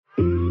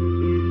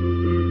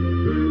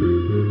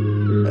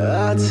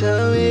Now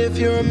tell me if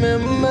you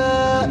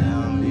remember.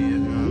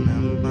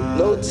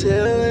 No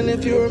telling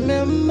if you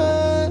remember.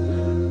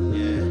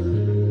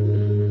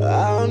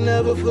 I'll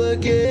never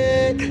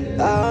forget.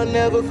 I'll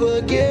never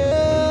forgive.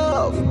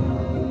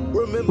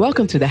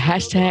 Welcome to the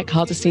hashtag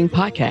Cause a Scene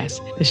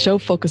podcast. The show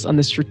focuses on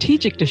the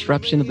strategic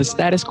disruption of the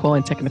status quo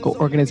in technical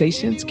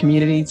organizations,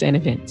 communities, and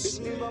events.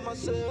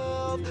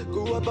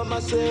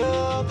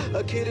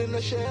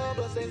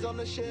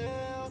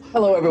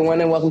 Hello, everyone,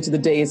 and welcome to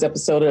today's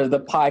episode of the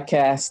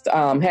podcast,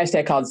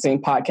 hashtag Cause a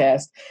Scene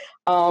podcast.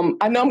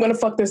 I know I'm going to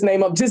fuck this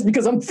name up just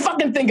because I'm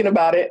fucking thinking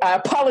about it. I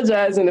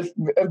apologize in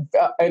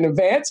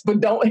advance,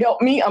 but don't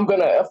help me. I'm going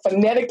to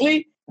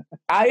phonetically,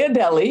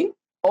 Ayodele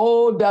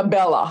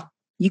Odabella.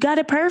 You got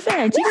it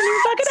perfect. You didn't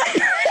even fuck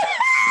it up.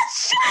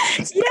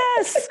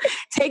 Yes.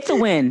 Take the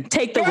win.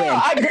 Take the win.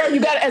 Girl, you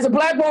got it. As a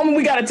black woman,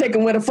 we got to take a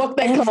win and fuck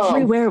that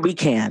everywhere we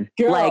can.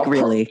 Girl, like,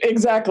 really.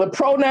 Exactly.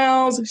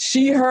 Pronouns,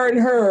 she, her, and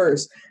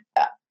hers.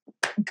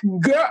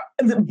 Girl,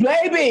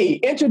 baby,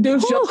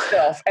 introduce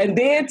yourself and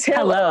then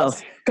tell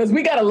us, because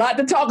we got a lot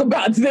to talk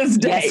about this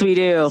day. Yes, we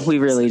do. We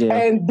really do.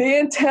 And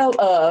then tell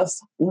us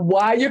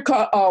why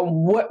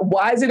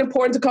why is it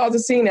important to cause a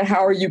scene and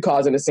how are you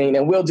causing a scene?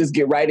 And we'll just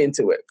get right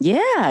into it.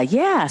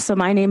 Yeah. So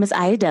my name is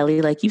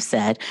Ayodele, like you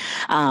said.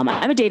 I'm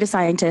a data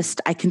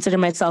scientist. I consider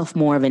myself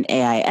more of an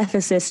AI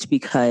ethicist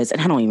because,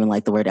 and I don't even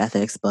like the word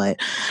ethics, but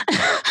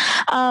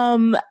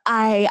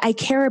I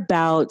care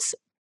about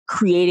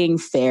creating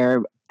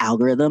fair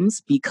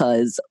algorithms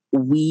because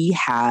we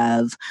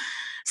have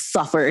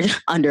suffered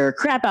under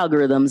crap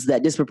algorithms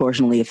that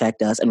disproportionately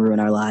affect us and ruin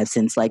our lives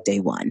since like day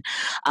one.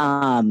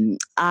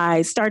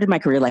 I started my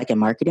career in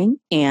marketing,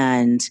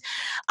 and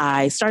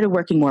I started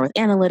working more with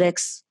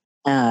analytics,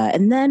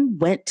 and then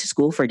went to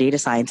school for data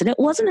science. And it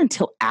wasn't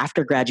until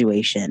after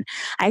graduation,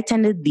 I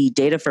attended the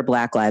Data for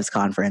Black Lives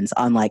conference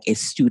on a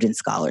student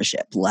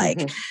scholarship,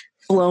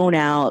 flown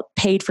out,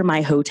 paid for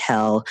my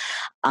hotel.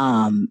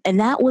 And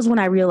that was when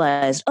I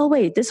realized, oh,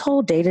 wait, this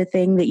whole data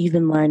thing that you've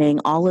been learning,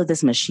 all of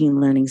this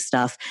machine learning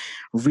stuff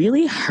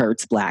really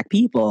hurts Black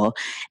people.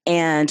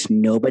 And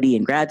nobody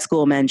in grad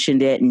school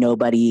mentioned it.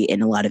 Nobody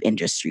in a lot of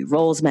industry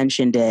roles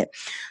mentioned it.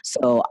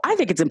 So I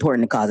think it's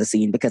important to cause a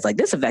scene because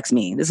this affects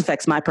me. This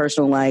affects my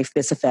personal life.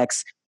 This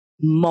affects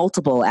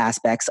multiple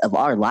aspects of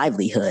our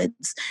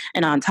livelihoods.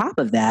 And on top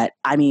of that,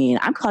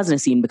 I'm causing a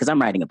scene because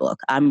I'm writing a book.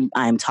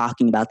 I'm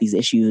talking about these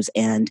issues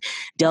and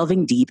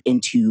delving deep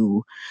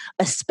into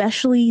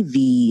especially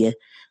the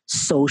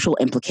social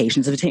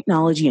implications of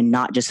technology and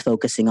not just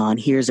focusing on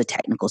here's a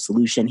technical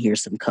solution,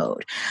 here's some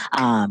code.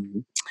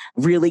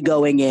 Really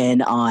going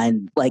in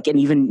on and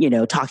even,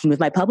 talking with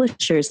my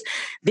publishers,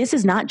 this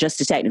is not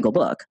just a technical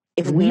book.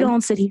 If we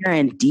don't sit here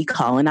and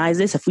decolonize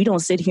this, if we don't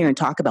sit here and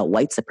talk about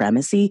white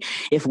supremacy,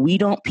 if we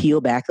don't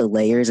peel back the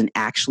layers and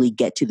actually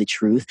get to the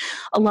truth,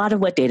 a lot of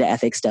what data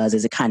ethics does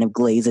is it kind of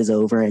glazes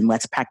over and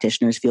lets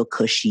practitioners feel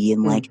cushy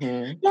and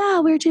yeah,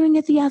 we're doing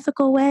it the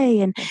ethical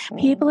way and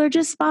people are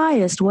just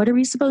biased. What are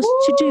we supposed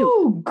to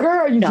do?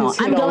 Girl,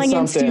 I'm going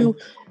into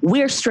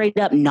we're straight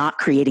up not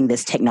creating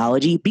this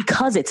technology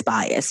because it's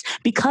biased.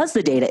 Because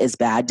the data is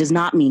bad does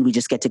not mean we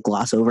just get to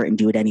gloss over it and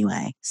do it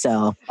anyway.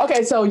 So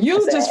okay, so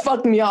you just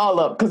fucked me all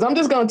up because I'm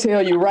just going to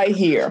tell you right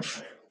here.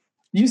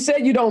 You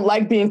said you don't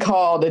like being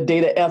called a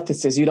data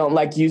ethicist. You don't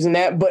like using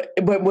that,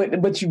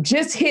 but you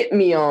just hit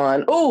me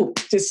on,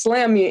 just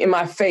slammed me in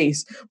my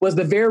face was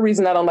the very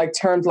reason I don't like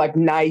terms like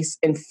nice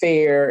and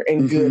fair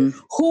and good.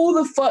 Who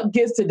the fuck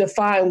gets to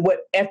define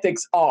what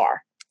ethics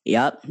are?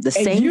 Yep. The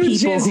same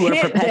people who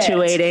are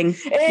perpetuating.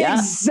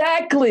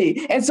 Exactly.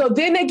 Yep. And so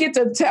then they get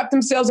to tap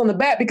themselves on the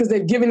back because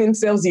they've given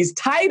themselves these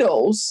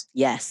titles.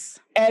 Yes.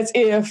 As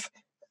if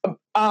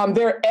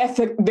they're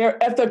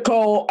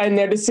ethical and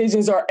their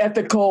decisions are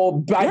ethical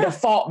by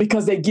default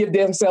because they give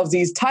themselves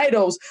these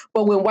titles.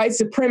 But when white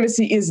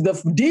supremacy is the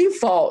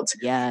default,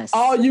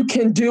 all you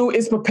can do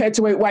is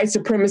perpetuate white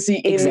supremacy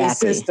in these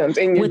systems,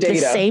 in your data.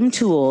 With the same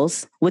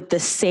tools, with the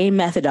same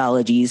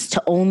methodologies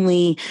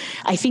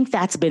I think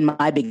that's been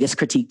my biggest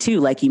critique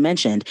too, like you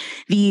mentioned,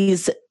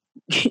 these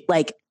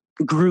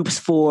groups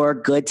for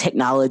good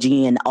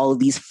technology and all of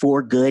these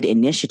for good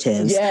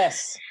initiatives.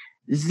 Yes.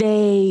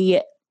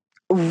 They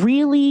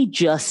really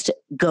just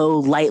go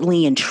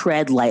lightly and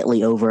tread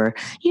lightly over,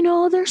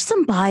 there's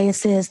some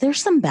biases,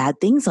 there's some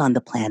bad things on the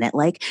planet,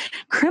 like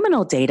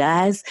criminal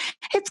data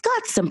it's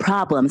got some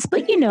problems,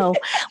 but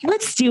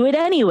let's do it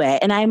anyway.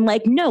 And I'm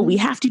like, no, we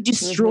have to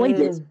destroy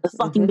this at the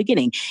fucking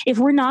beginning. If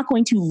we're not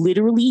going to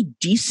literally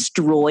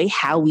destroy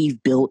how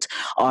we've built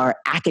our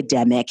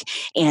academic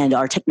and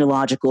our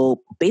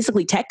technological,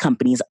 basically tech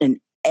companies and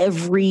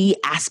every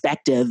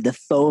aspect of the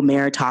faux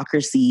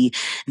meritocracy,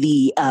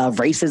 the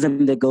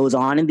racism that goes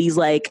on in these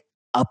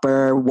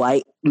upper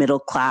white middle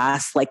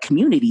class like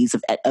communities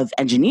of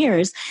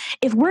engineers,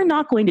 if we're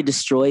not going to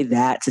destroy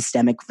that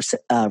systemic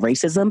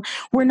racism,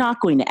 we're not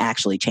going to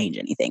actually change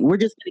anything. We're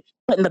just going to keep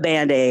putting the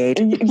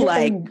Band-Aid.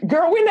 Like,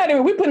 girl,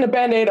 we're putting a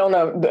Band-Aid on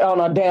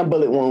a damn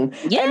bullet wound.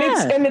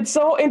 Yeah. And it's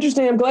so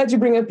interesting. I'm glad you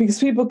bring it up because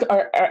people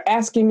are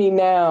asking me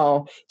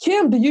now,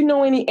 Kim, do you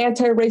know any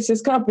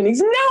anti-racist companies?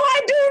 No,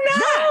 I do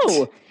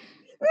not.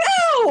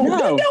 No, they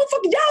don't.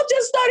 Y'all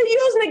just started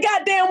using the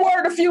goddamn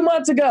word a few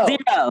months ago.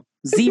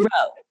 Zero.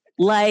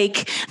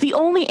 Like, the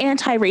only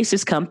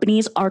anti-racist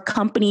companies are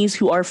companies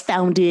who are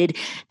founded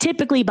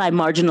typically by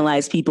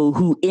marginalized people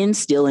who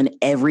instill in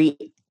every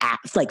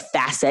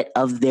facet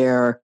of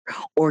their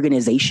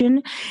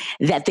organization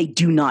that they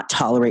do not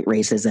tolerate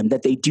racism,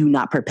 that they do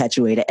not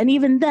perpetuate it. And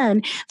even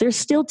then, they're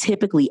still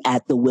typically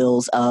at the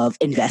wills of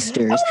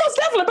investors. Oh, most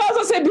definitely. But as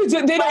I said,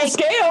 they don't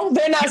scale.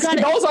 They're not.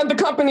 Those aren't the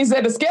companies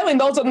that are scaling.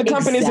 Those are the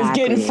companies that's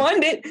getting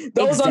funded.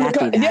 Those are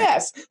the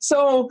yes.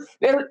 So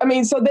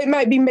they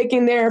might be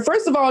making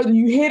first of all,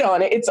 you hit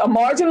on it. It's a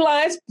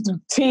marginalized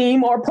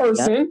team or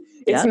person.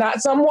 Yep. It's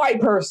not some white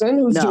person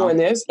who's doing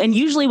this. And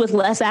usually with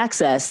less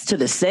access to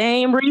the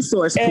same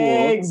resource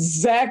pool.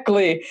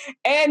 Exactly.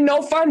 And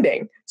no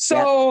funding.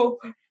 So,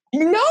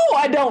 no,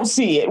 I don't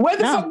see it. Where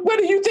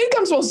do you think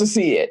I'm supposed to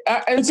see it?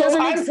 It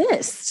doesn't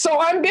exist. So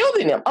I'm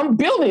building them. I'm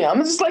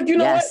just like, you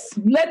know what?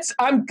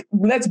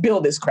 Let's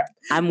build this crap.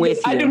 I'm with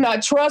you. I do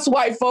not trust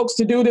white folks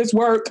to do this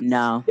work.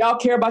 No. Y'all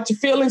care about your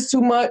feelings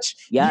too much.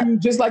 Yeah.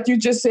 Just like you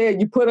just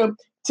said, you put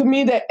to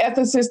me, that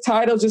ethicist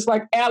title, just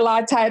like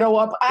ally title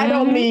up, I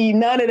don't need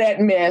none of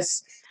that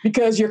mess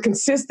because your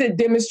consistent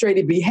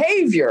demonstrated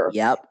behavior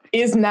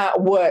is not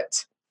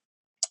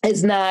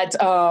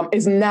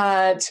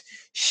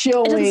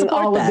showing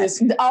all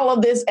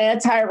of this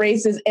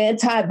anti-racist,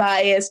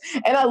 anti-bias.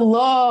 And I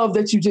love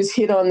that you just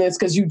hit on this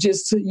because you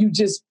just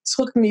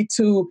took me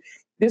to.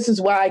 This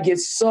is why I get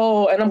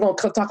so, and I'm going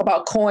to talk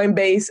about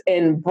Coinbase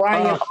and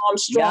Brian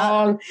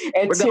Armstrong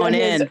and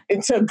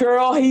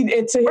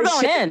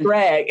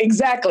drag.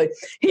 Exactly.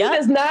 He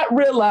does not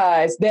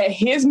realize that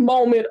his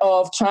moment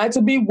of trying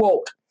to be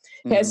woke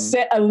has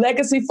set a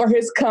legacy for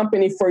his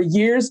company for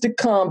years to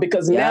come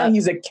because now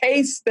he's a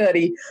case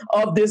study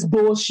of this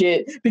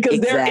bullshit because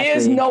there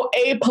is no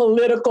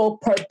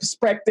apolitical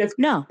perspective,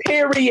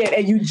 period.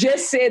 And you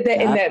just said that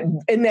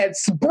in that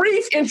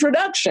brief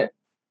introduction.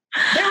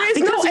 There is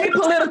no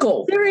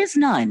apolitical. There is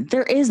none.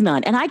 There is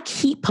none. And I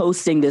keep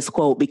posting this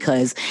quote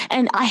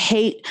and I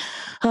hate,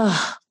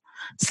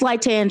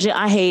 slight tangent.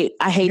 I hate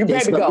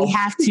this, but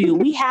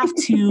we have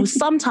to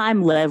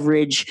sometime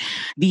leverage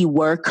the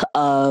work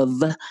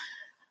of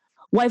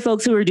white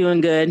folks who are doing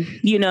good,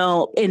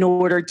 in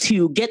order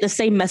to get the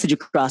same message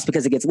across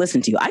because it gets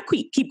listened to. I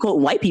keep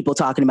quoting white people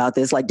talking about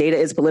this, like data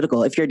is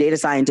political. If you're a data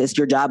scientist,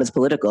 your job is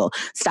political.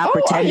 Stop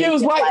pretending. I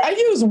use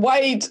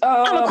white.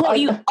 I'm going to quote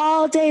you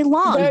all day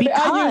long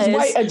because I use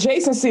white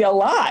adjacency a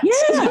lot.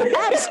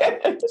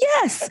 Yeah,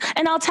 yes.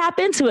 And I'll tap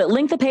into it.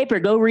 Link the paper.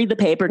 Go read the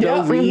paper.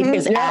 Go read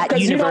his at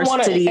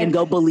university and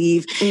go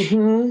believe.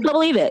 Go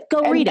believe it.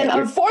 Go read it.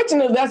 And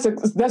unfortunately, that's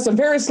a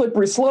very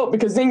slippery slope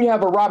because then you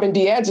have a Robin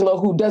DiAngelo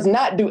who does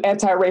not do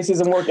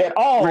anti-racism work at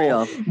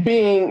all,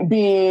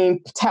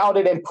 being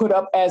touted and put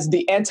up as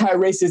the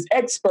anti-racist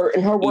expert,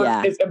 and her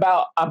work is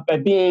about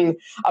being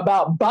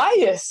about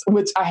bias,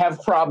 which I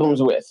have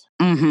problems with.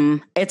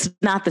 It's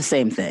not the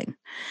same thing.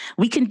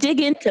 We can dig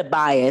into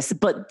bias,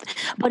 but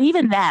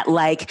even that,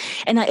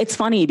 and it's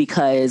funny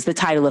because the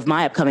title of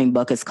my upcoming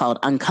book is called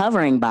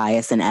Uncovering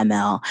Bias in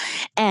ML,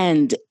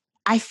 and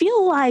I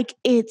feel like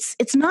it's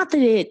not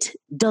that it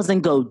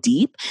doesn't go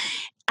deep.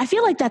 I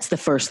feel like that's the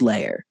first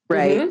layer,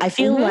 right? I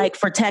feel like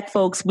for tech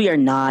folks, we are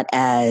not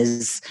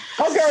as...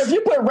 Oh, girl, if you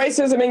put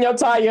racism in your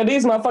title,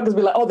 these motherfuckers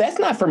be like, oh, that's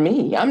not for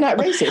me. I'm not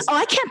racist. Oh,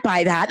 I can't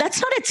buy that.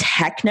 That's not a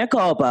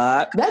technical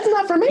book. That's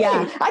not for me.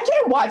 Yeah. I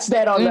can't watch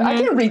that I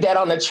can't read that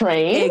on the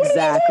train.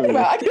 Exactly.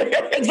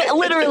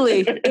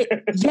 Literally.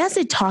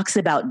 It talks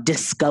about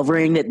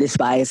discovering that this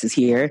bias is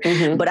here,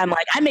 but I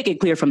make it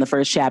clear from the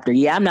first chapter,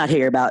 I'm not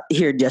here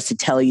just to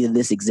tell you that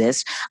this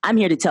exists. I'm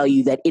here to tell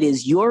you that it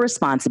is your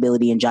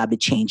responsibility and job to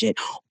change it,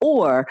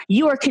 or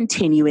you are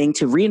continuing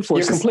to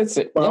reinforce. You're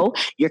complicit.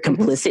 You're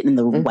complicit in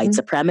the white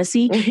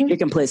supremacy. You're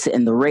complicit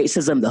in the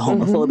racism, the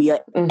homophobia,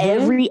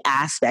 every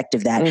aspect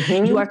of that.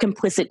 You are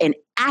complicit in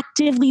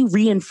actively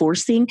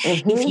reinforcing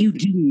if you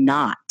do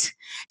not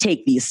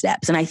take these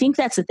steps. And I think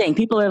that's the thing.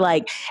 People are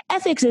like,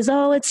 ethics is,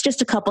 it's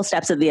just a couple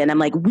steps at the end. I'm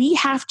like, we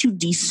have to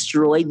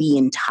destroy the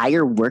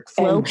entire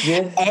workflow.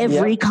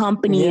 Every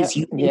company is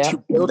using to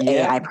build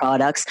AI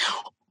products,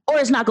 or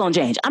it's not going to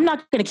change. I'm not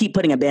going to keep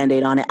putting a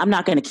Band-Aid on it. I'm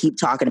not going to keep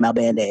talking about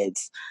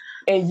Band-Aids.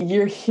 And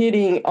you're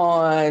hitting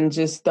on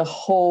just the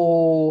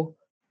whole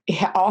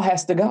all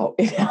has to go.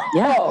 Yeah.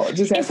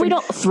 If we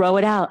don't throw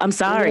it out, I'm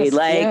sorry.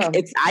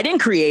 Yes, I didn't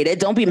create it.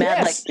 Don't be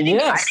mad.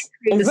 Yes.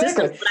 The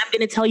system, but I'm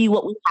going to tell you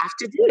what we have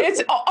to do.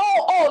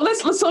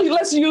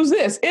 Let's use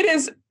this.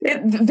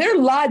 Their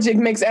logic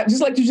makes,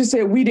 just like you just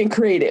said, we didn't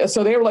create it.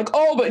 So they were like,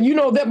 oh, but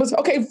that was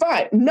okay,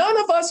 fine.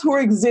 None of us who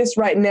exist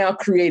right now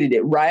created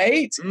it,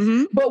 right?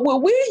 Mm-hmm. But would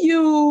we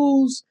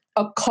use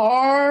a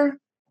car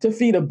to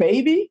feed a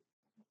baby?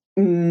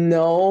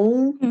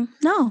 No.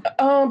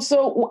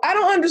 So I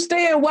don't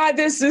understand why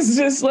this is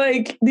just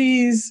like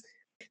these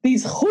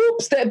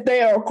hoops that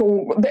they are.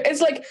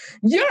 It's like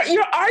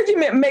your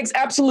argument makes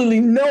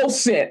absolutely no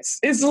sense.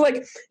 It's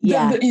like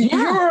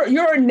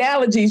your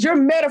analogies, your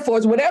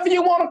metaphors, whatever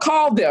you want to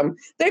call them,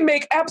 they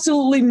make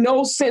absolutely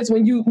no sense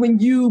when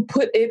you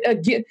put it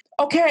again.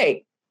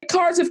 Okay,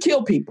 cars have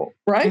killed people,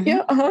 right?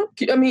 Mm-hmm.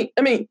 Yeah. I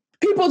mean,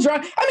 people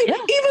drive.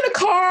 Even a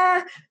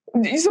car.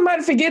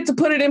 Somebody forget to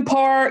put it in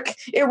park.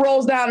 It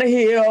rolls down the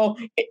hill.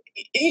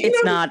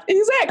 It's not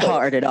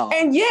hard at all.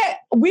 And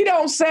yet we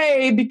don't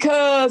say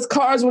because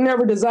cars were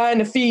never designed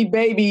to feed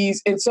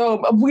babies. And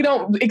so we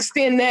don't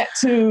extend that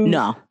to...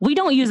 No, we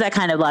don't use that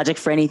kind of logic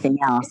for anything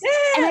else. Yeah.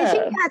 And I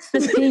think that's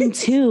the thing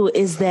too,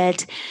 is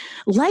that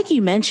like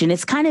you mentioned,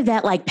 it's kind of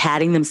that like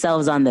patting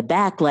themselves on the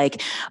back.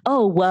 Like,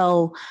 oh,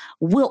 well,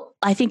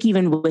 I think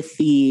even with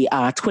the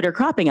Twitter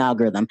cropping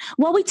algorithm,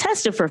 we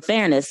tested for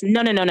fairness.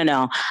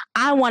 No.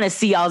 I want to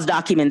see y'all's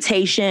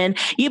documentation.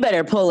 You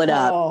better pull it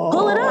up.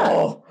 Pull it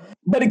up.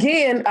 But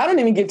again, I don't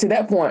even get to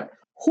that point.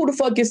 Who the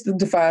fuck gets to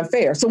define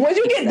fair? So when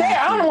you get there,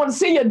 I don't want to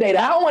see your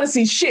data. I don't want to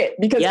see shit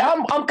because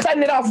I'm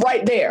cutting it off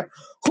right there.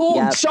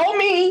 Show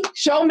me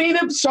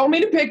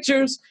the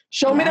pictures.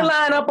 Show me the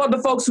lineup of the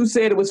folks who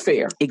said it was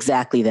fair.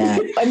 Exactly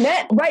that. And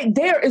that right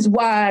there is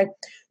why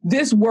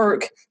this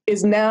work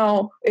is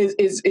now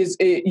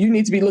you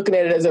need to be looking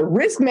at it as a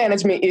risk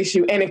management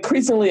issue and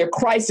increasingly a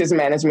crisis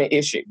management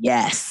issue.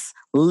 Yes.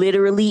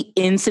 Literally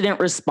incident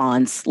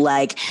response,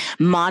 like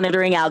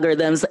monitoring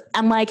algorithms.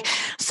 I'm like,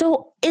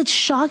 so it's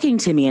shocking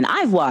to me. And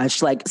I've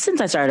watched, like,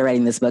 since I started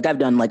writing this book, I've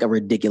done like a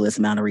ridiculous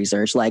amount of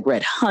research, like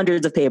read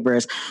hundreds of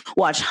papers,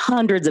 watched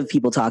hundreds of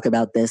people talk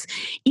about this,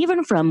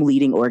 even from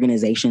leading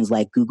organizations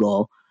like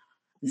Google.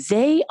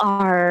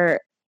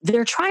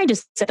 They're trying to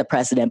set a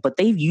precedent, but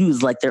they've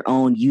used like their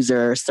own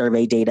user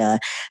survey data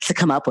to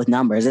come up with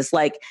numbers. It's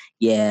like,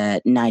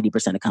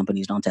 90% of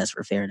companies don't test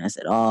for fairness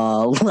at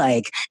all.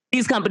 Like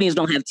these companies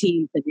don't have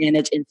teams to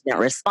manage incident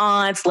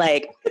response.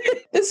 Like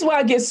this is why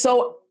I get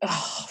so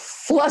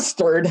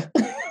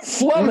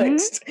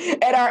flummoxed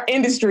at our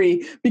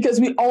industry because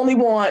we only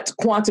want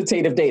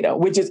quantitative data,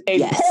 which is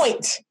a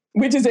point.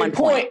 Which is a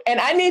point.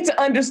 And I need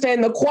to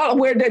understand the quality,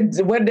 where did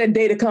that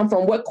data come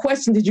from? What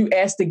question did you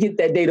ask to get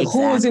that data?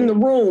 Exactly. Who was in the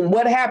room?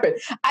 What happened?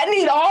 I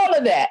need all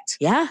of that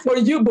for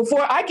you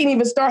before I can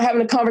even start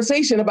having a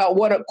conversation about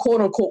what a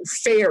quote unquote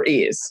fair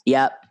is.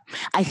 Yep.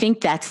 I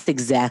think that's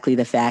exactly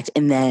the fact.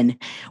 And then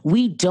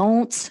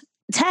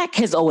tech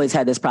has always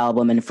had this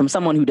problem. And from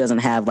someone who doesn't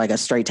have like a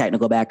straight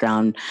technical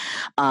background,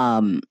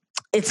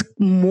 it's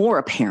more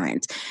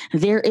apparent.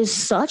 There is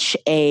such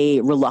a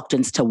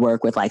reluctance to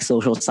work with like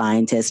social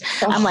scientists.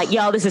 I'm like,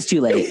 yo, this is too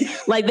late.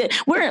 Like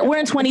we're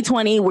in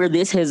 2020 where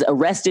this has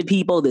arrested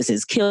people, this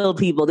has killed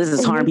people, this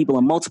has harmed people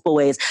in multiple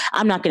ways.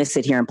 I'm not going to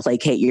sit here and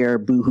placate your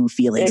boohoo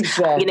feelings.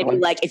 Exactly. I'm going to be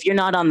like, if you're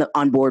not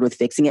on board with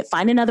fixing it,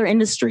 find another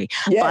industry,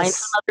 find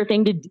some other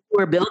thing to do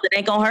or build that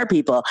ain't gonna hurt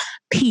people.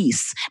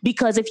 Peace.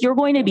 Because if you're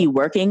going to be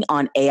working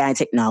on AI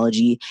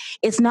technology,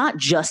 it's not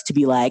just to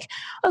be like,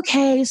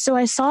 okay, so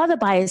I saw the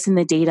bias in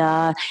the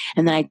data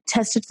and then I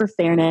tested for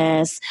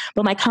fairness,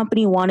 but my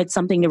company wanted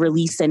something to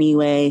release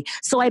anyway,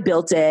 so I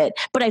built it,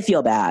 but I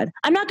feel bad.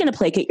 I'm not going to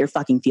placate your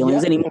fucking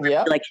feelings anymore.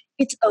 Like,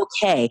 it's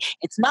okay.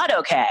 It's not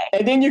okay.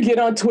 And then you get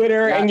on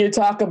Twitter and you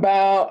talk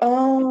about,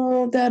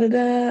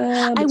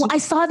 I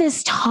saw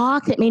this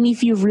talk that made me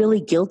feel really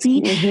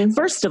guilty.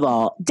 First of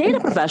all, data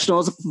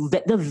professionals,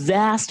 the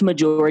vast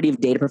majority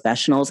of data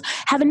professionals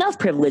have enough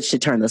privilege to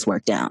turn this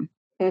work down.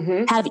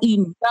 Have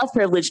enough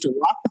privilege to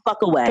walk the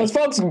fuck away. Because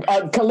folks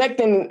are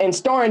collecting and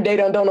storing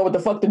data and don't know what the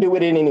fuck to do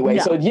with it anyway.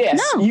 No.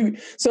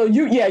 So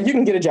you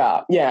can get a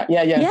job. Yeah.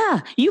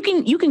 You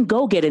can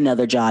go get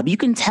another job. You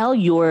can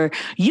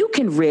you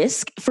can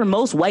risk, for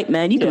most white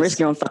men, you can risk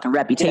your own fucking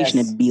reputation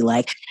and be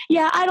like,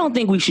 I don't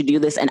think we should do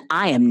this and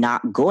I am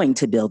not going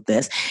to build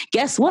this.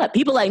 Guess what?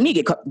 People like me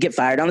get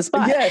fired on the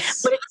spot.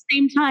 Yes. But at the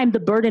same time,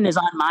 the burden is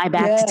on my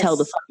back to tell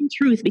the fucking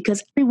truth,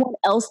 because everyone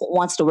else that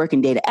wants to work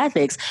in data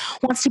ethics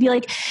wants to be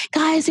like,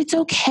 guys, it's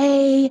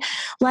okay.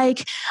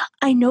 Like,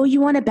 I know you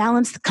want to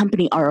balance the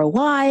company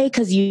ROI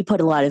because you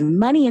put a lot of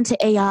money into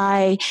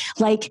AI.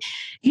 Like,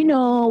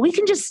 we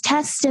can just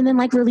test and then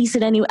like release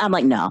it anyway. I'm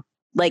like, no,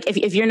 Like,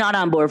 if you're not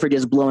on board for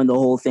just blowing the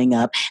whole thing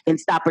up, then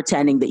stop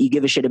pretending that you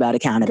give a shit about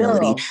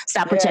accountability. Girl,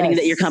 stop pretending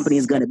that your company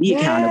is going to be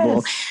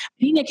accountable.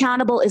 Being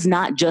accountable is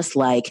not just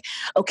like,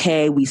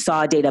 okay, we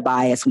saw data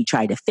bias, we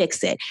tried to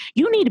fix it.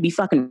 You need to be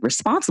fucking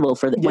responsible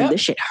for when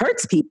this shit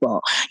hurts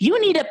people. You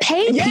need to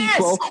pay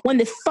people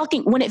when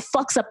it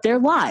fucks up their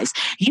lives.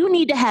 You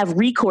need to have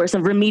recourse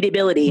and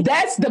remediability.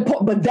 That's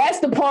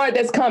the part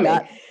that's coming.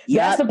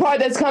 That's the part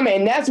that's coming,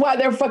 and that's why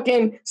they're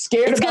fucking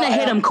scared. It's gonna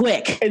hit them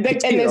quick, and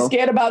they're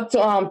scared about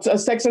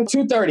Section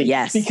 230.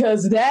 Yes,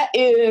 because that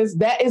is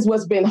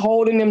what's been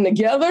holding them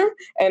together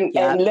and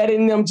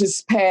letting them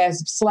just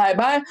slide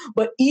by.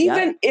 But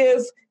even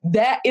if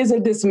that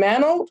isn't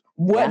dismantled,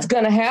 what's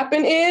gonna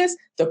happen is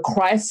the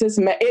crisis.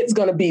 It's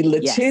gonna be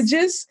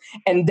litigious,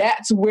 and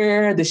that's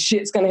where the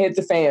shit's gonna hit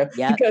the fan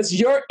because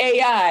your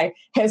AI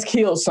has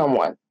killed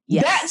someone.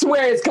 Yes. That's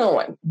where it's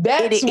going.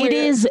 It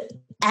is.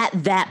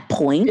 At that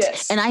point.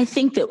 And I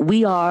think that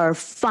we are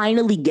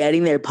finally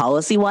getting there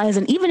policy-wise.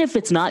 And even if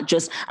it's not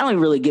just, I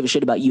don't really give a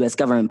shit about U.S.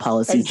 government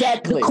policy.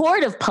 Exactly. The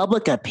court of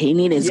public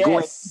opinion is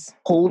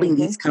holding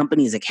these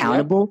companies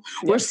accountable.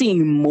 We're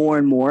seeing more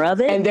and more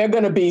of it. And they're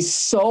going to be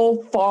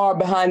so far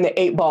behind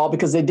the 8 ball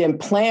because they didn't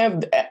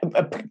plan.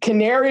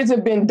 Canaries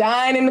have been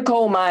dying in the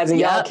coal mines and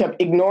y'all kept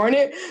ignoring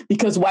it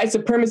because white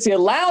supremacy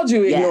allowed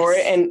you to ignore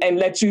it and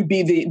let you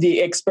be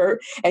the expert.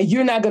 And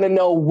you're not going to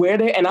know where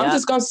they, and I'm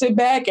just going to sit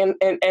back and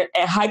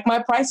hike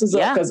my prices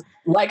up because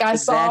like I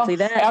saw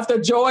after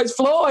George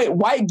Floyd,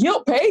 white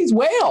guilt pays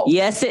well.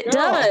 Yes, it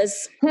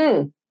does.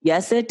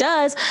 Yes, it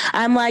does.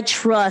 I'm like,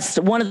 trust.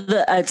 One of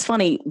the, it's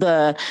funny,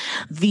 the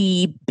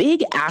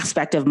big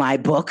aspect of my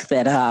book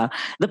that,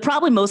 the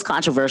probably most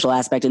controversial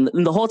aspect, and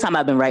the whole time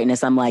I've been writing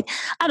this, I'm like,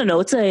 I don't know,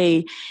 it's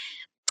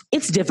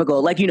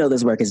difficult. Like,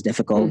 this work is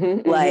difficult.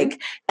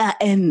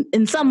 And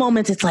in some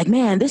moments it's like,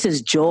 man, this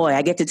is joy.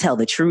 I get to tell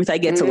the truth. I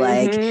get to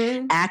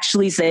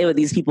actually say what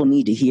these people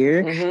need to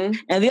hear.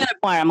 And the other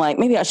part, I'm like,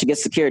 maybe I should get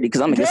security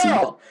because I'm going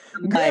to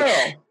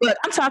get but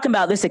I'm talking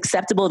about this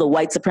acceptable, the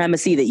white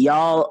supremacy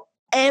that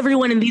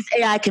everyone in these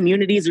AI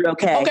communities are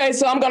okay. Okay,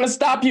 so I'm going to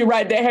stop you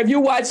right there. Have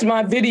you watched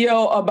my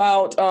video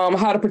about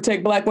how to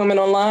protect Black women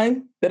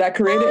online that I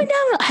created?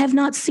 Oh, no, I have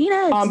not seen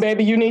it.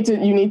 Baby, you need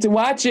to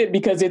watch it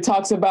because it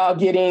talks about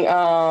getting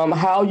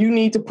how you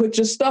need to put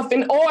your stuff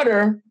in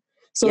order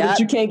so that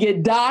you can't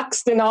get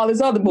doxxed and all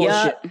this other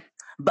bullshit.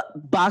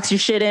 Box your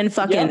shit in,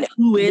 fucking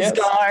who is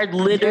guard,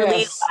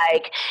 literally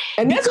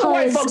and that's what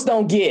white folks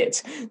don't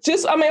get. I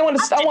want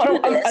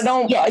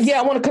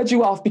to cut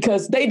you off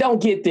because they don't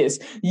get this.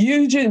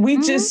 You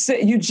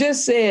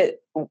just said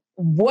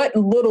what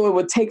little it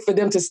would take for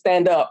them to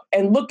stand up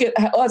and look at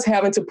us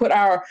having to put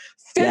our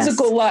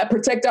physical life,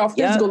 protect our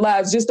physical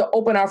lives just to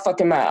open our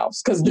fucking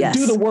mouths because to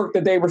do the work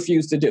that they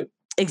refuse to do.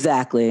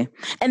 Exactly.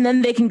 And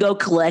then they can go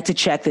collect a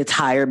check that's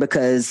higher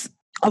because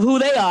of who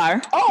they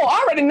are. Oh,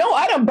 I already know.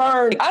 I done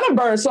burned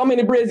so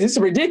many bridges. It's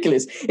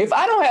ridiculous. If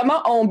I don't have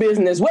my own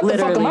business, what the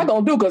fuck am I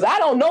gonna do? Because I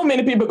don't know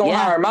many people gonna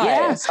hire my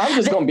ass. I'm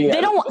just gonna be. They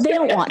don't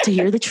want to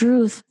hear the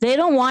truth. They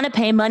don't want to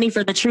pay money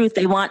for the truth.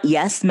 They want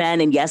yes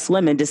men and yes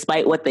women,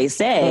 despite what they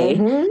say.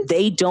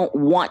 They don't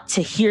want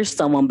to hear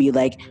someone be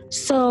like,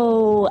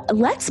 so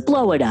let's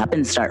blow it up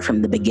and start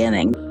from the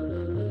beginning.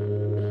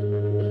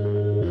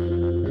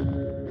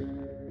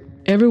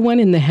 Everyone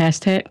in the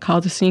hashtag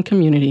Call the Scene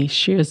community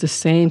shares the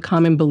same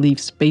common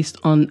beliefs based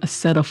on a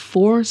set of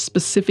 4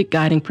 specific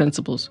guiding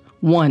principles.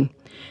 1,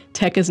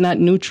 tech is not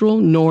neutral,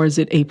 nor is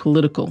it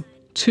apolitical.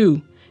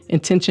 2,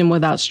 intention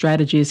without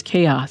strategy is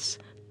chaos.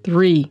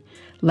 3,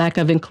 lack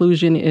of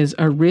inclusion is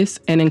a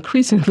risk and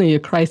increasingly a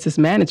crisis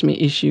management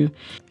issue.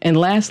 And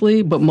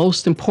lastly, but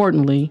most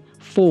importantly,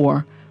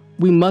 4,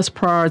 we must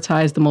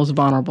prioritize the most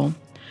vulnerable.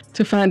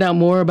 To find out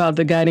more about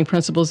the guiding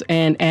principles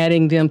and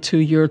adding them to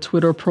your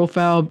Twitter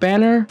profile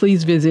banner,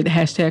 please visit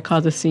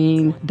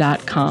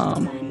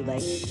 #callthescene.com.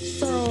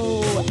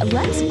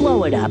 Let's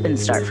blow it up and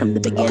start from the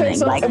beginning. Okay,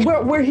 so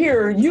we're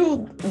here.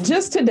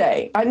 Just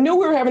today, I knew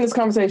we were having this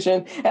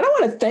conversation, and I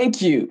want to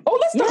thank you. Oh,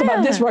 let's talk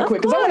about this right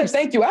quick, because I want to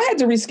thank you. I had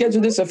to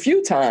reschedule this a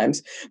few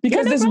times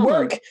because this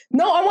work.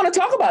 No, I want to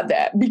talk about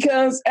that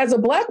because as a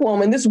Black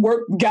woman, this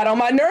work got on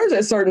my nerves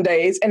at certain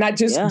days, and I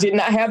just did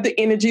not have the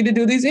energy to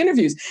do these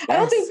interviews. Yes. I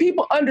don't think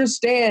people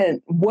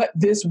understand what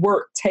this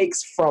work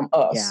takes from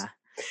us. Yeah.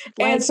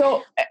 And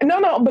so,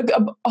 but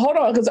hold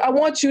on, because I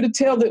want you to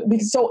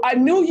so I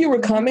knew you were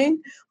coming,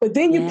 but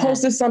then you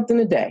posted something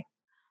today.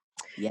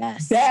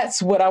 Yes.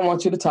 That's what I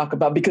want you to talk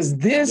about, because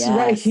this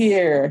right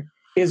here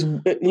is,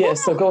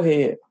 so go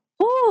ahead.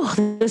 Oh,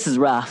 this is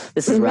rough.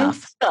 This is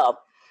rough. So,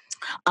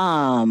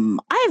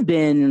 I've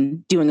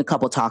been doing a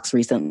couple talks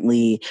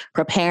recently,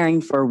 preparing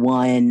for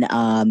one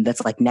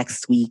that's like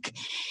next week.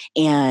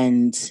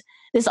 And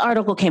this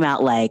article came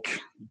out like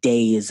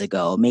days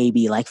ago,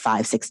 maybe like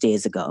 5-6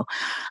 days ago,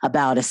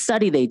 about a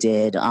study they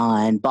did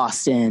on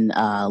Boston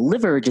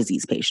liver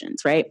disease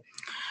patients, right?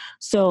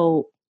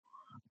 So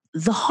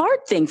the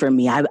hard thing for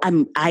me, I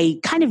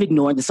kind of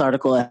ignored this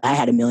article. I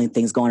had a million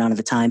things going on at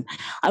the time.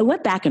 I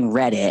went back and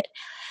read it.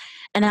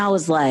 And I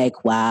was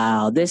like,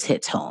 wow, this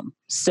hits home.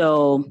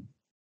 So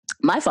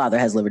my father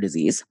has liver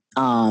disease.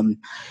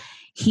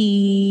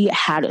 He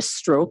had a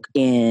stroke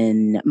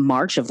in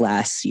March of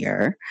last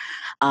year.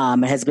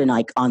 Has been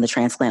like on the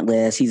transplant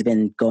list. He's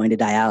been going to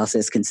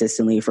dialysis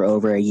consistently for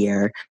over a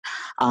year.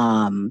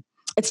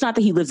 It's not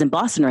that he lives in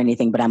Boston or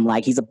anything, but I'm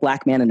like, he's a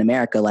Black man in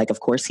America. Like, of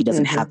course, he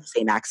doesn't have the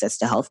same access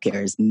to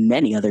healthcare as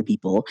many other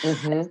people,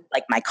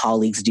 like my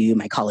colleagues do,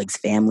 my colleagues'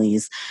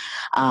 families.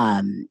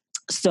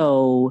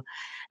 So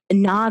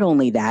not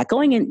only that,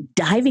 going and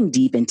diving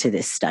deep into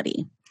this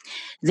study,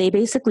 they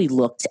basically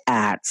looked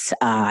at,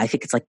 I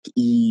think it's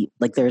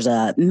like there's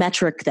a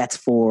metric that's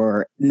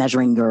for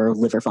measuring your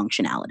liver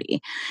functionality.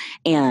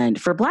 And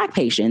for Black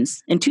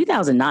patients in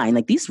 2009,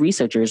 like these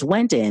researchers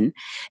went in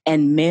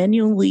and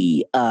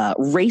manually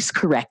race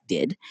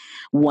corrected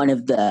one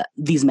of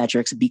these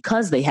metrics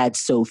because they had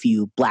so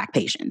few Black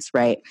patients,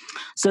 right?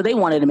 So they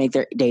wanted to make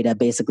their data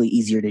basically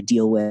easier to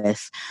deal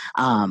with.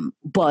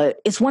 But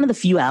it's one of the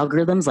few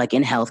algorithms like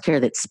in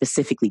healthcare that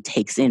specifically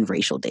takes in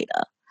racial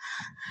data.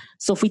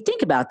 So if we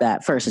think about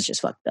that, first, it's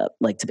just fucked up,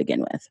 like to begin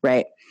with,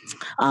 right?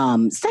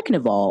 Second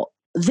of all,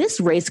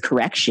 this race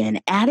correction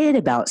added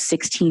about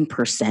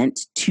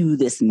 16% to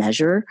this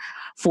measure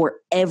for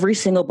every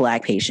single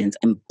Black patient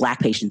and Black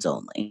patients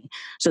only.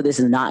 So this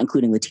is not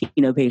including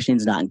Latino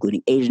patients, not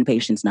including Asian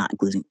patients, not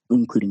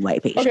including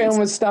white patients. Okay, I'm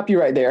going to stop you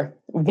right there.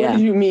 What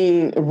do you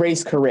mean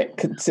race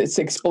correct?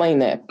 Explain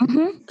that.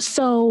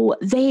 So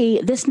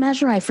this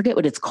measure, I forget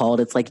what it's called.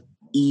 It's like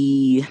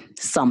E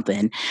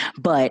something,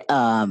 but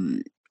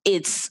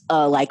it's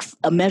like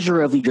a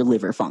measure of your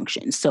liver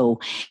function. So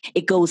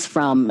it goes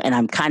from, and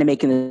I'm kind of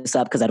making this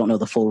up because I don't know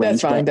the full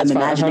range, but I'm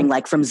imagining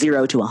like from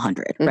 0 to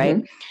 100,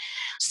 right?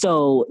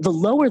 So the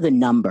lower the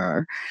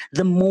number,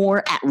 the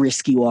more at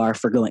risk you are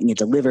for going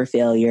into liver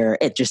failure.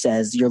 It just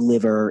says your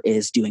liver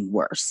is doing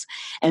worse.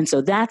 And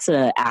so that's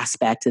an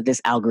aspect that this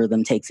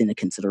algorithm takes into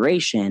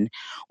consideration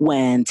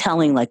when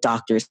telling like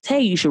doctors, hey,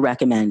 you should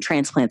recommend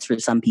transplants for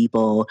some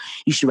people.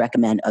 You should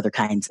recommend other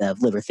kinds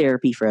of liver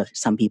therapy for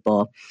some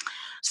people.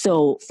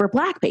 So for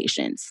Black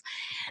patients,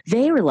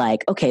 they were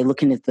like, okay,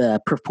 looking at the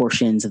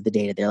proportions of the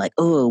data, they're like,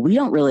 oh, we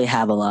don't really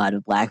have a lot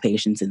of Black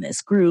patients in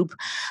this group.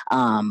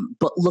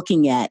 But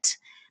looking at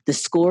the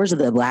scores of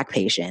the Black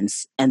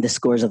patients and the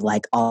scores of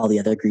like all the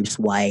other groups,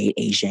 white,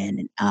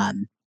 Asian,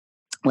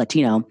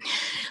 Latino,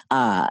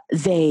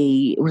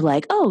 they were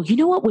like, oh, you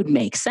know what would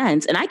make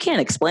sense? And I can't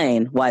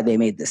explain why they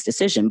made this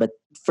decision, but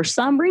for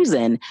some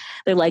reason,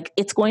 they're like,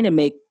 it's going to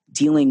make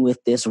dealing with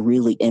this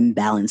really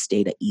imbalanced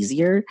data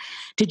easier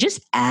to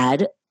just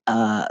add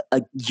a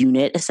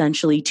unit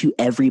essentially to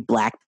every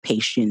Black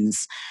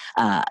patient's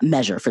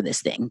measure for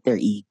this thing, their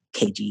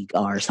EKG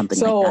or something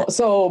like that.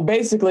 So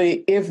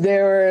basically, if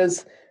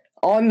there's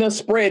on the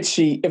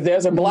spreadsheet, if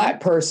there's a Black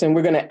person,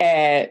 we're going to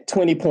add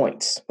 20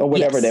 points or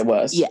whatever that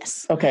was.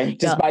 Yes. Okay.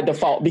 Just by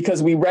default,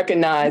 because we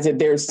recognize that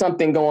there's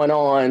something going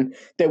on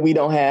that we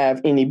don't have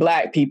any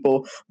Black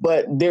people,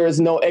 but there is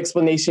no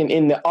explanation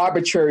in the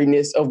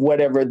arbitrariness of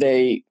whatever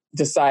they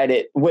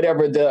decided,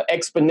 whatever the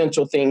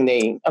exponential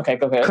thing okay,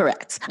 go ahead.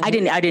 Correct.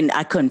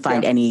 I couldn't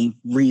find any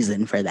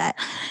reason for that.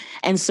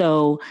 And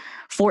so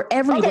for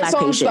every Black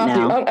patient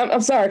now.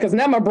 I'm sorry, because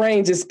now my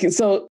brain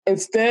so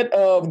instead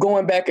of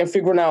going back and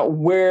figuring out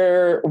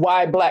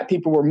why Black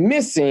people were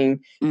missing,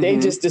 they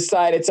just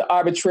decided to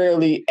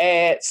arbitrarily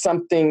add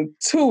something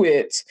to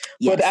it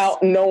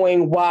without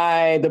knowing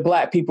why the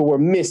Black people were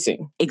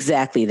missing.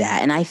 Exactly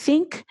that. And I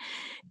think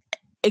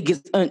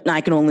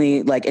I can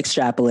only like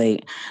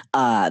extrapolate.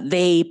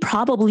 They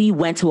probably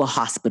went to a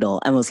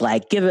hospital and was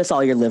like, give us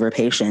all your liver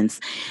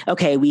patients.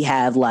 Okay, we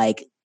have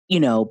like, you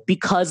know,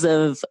 because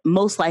of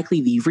most likely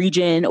the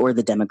region or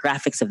the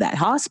demographics of that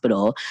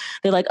hospital,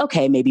 they're like,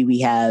 okay, maybe we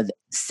have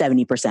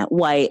 70%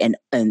 white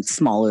and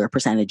smaller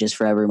percentages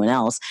for everyone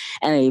else,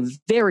 and a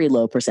very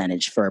low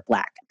percentage for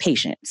Black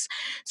patients.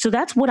 So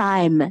that's what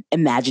I'm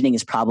imagining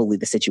is probably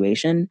the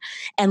situation.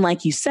 And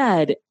like you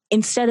said,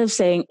 instead of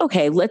saying,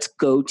 okay, let's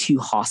go to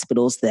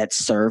hospitals that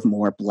serve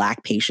more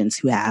Black patients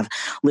who have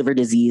liver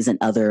disease and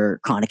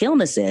other chronic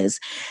illnesses,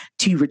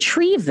 to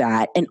retrieve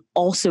that and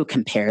also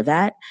compare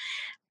that,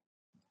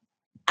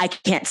 I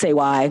can't say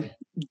why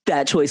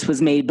that choice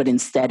was made, but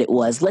instead it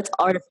was, let's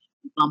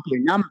artificially bump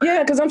your number.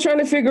 Yeah, because I'm trying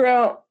to figure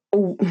out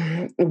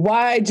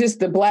why just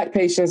the Black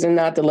patients and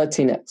not the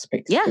Latinx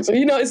patients. Yeah. So,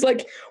 you know, it's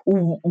like,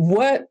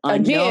 what,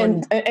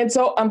 again, and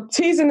so I'm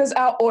teasing this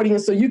out,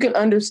 audience, so you can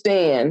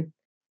understand,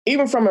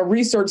 even from a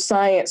research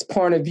science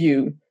point of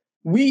view,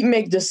 we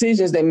make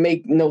decisions that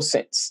make no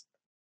sense,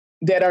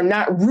 that are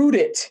not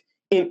rooted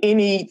in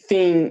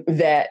anything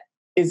that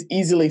is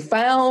easily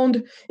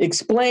found,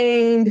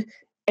 explained,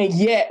 and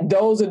yet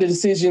those are the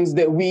decisions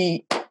that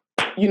we,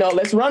 you know,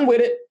 let's run with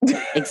it.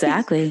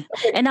 Exactly.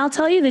 And I'll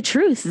tell you the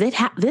truth,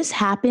 that this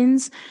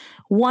happens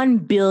 1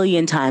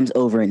 billion times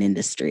over in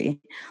industry.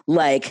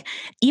 Like,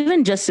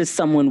 even just as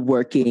someone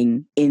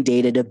working in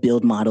data to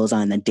build models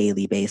on a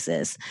daily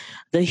basis,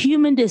 the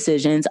human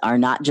decisions are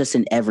not just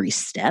in every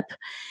step.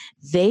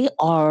 They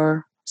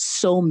are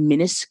so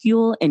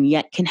minuscule and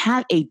yet can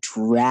have a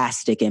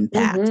drastic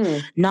impact.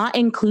 Not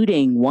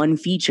including one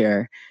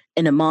feature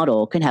in a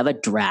model can have a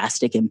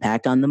drastic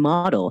impact on the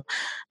model.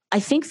 I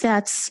think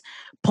that's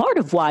part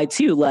of why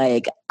too,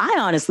 like, I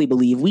honestly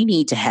believe we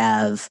need to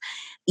have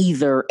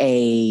either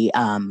a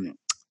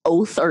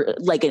oath or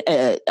like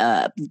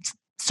a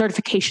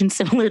certification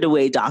similar to the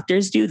way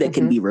doctors do that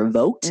can be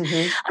revoked,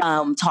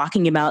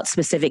 talking about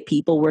specific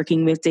people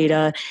working with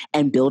data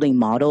and building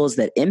models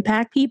that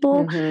impact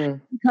people,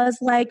 because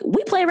like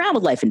we play around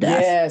with life and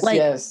death.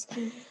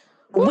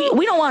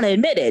 We don't want to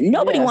admit it.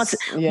 Nobody wants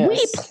to.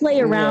 We play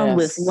around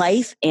with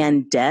life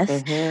and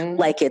death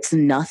like it's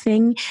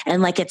nothing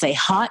and like it's a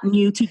hot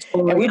new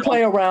tutorial. And we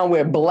play around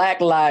with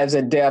Black lives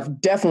and death,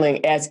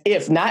 definitely as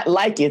if not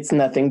like it's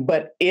nothing,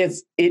 but it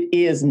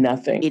is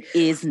nothing. It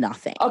is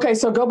nothing. Okay,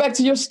 so go back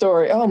to your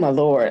story. Oh my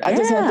Lord, I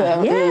just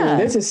have to.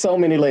 This is so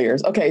many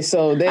layers. Okay,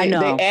 so they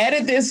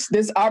added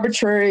this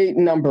arbitrary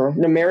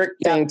numeric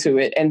thing to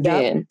it, and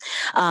then.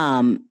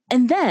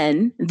 And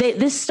then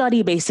this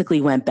study basically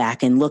went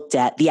back and looked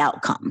at the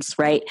outcomes,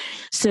 right?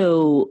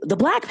 So the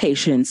Black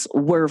patients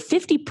were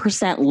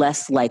 50%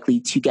 less likely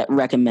to get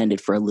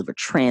recommended for a liver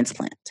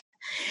transplant.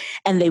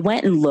 And they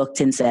went and looked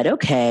and said,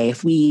 okay,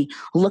 if we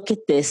look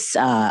at this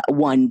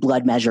one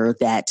blood measure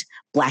that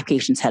Black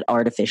patients had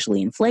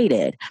artificially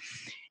inflated,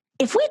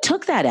 if we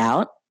took that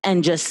out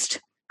and just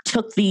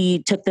took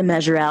the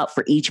measure out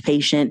for each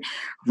patient,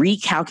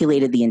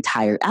 recalculated the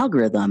entire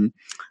algorithm,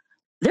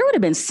 there would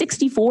have been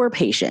 64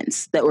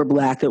 patients that were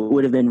Black that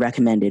would have been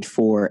recommended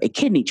for a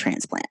kidney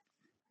transplant.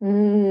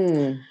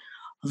 The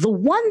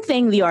one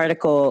thing the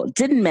article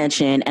didn't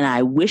mention, and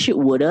I wish it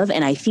would have,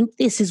 and I think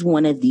this is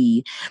one of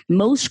the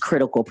most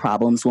critical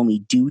problems when we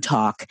do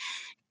talk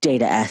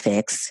data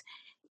ethics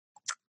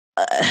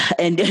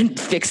and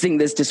fixing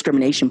this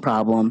discrimination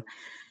problem.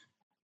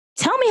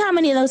 Tell me how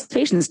many of those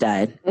patients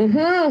died.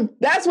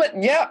 That's what,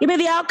 Give me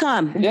the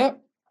outcome.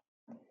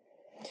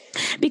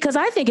 Because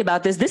I think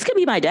about this could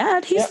be my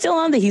dad. He's still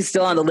on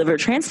the liver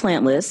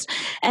transplant list.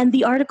 And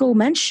the article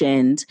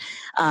mentioned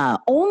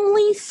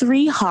only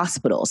 3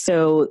 hospitals.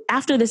 So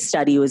after this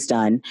study was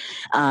done,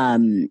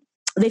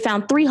 they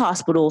found 3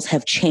 hospitals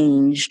have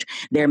changed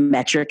their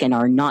metric and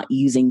are not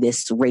using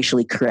this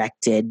racially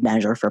corrected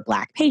measure for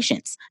Black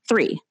patients.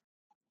 3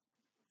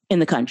 in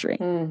the country.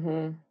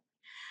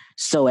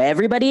 So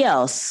everybody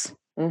else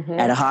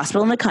at a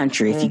hospital in the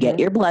country, if you get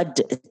your blood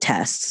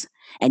tests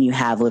and you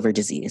have liver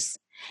disease,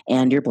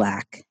 and you're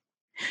Black,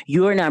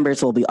 your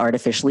numbers will be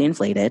artificially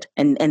inflated.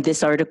 And this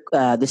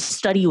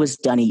study was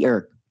done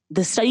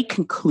the study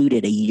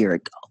concluded a year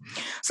ago.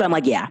 So I'm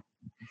like,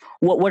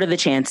 what are the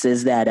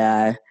chances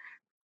that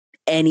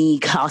any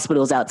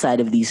hospitals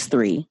outside of these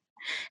 3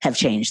 have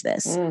changed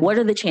this? What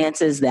are the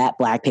chances that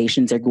Black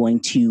patients are going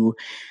to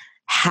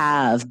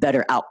have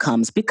better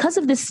outcomes because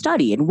of this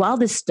study? And while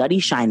this study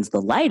shines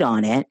the light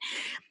on it,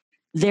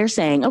 they're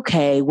saying,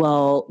 okay,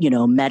 well,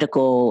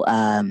 medical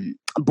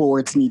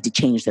boards need to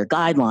change their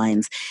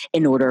guidelines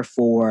in order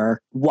for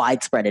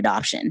widespread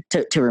adoption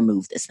to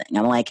remove this thing.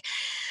 I'm like,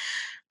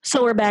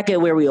 so we're back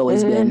at where we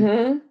always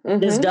been.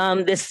 This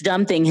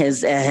dumb thing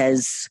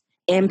has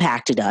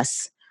impacted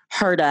us,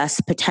 hurt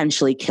us,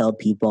 potentially killed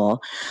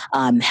people,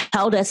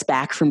 held us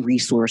back from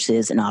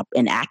resources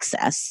and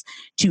access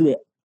to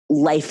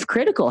life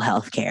critical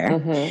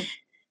healthcare.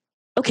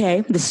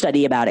 Okay, the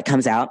study about it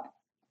comes out.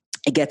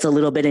 It gets a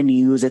little bit of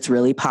news. It's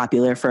really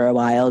popular for a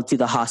while. Do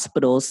the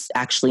hospitals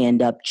actually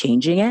end up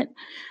changing it?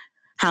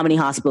 How many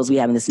hospitals we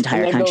have in this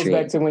entire country?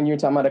 Goes back to when you're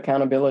talking about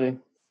accountability.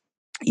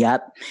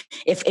 Yep.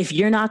 If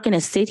you're not going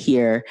to sit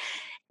here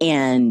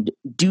and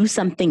do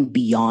something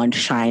beyond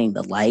shining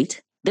the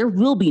light, there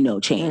will be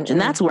no change.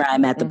 And that's where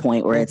I'm at the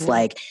point where it's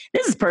like,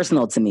 this is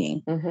personal to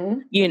me.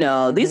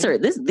 These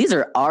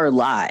are our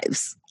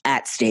lives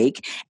at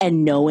stake.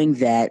 And knowing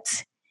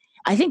that,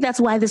 I think that's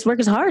why this work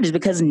is hard, is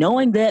because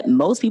knowing that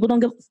most people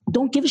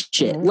don't give a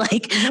shit.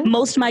 Like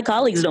most of my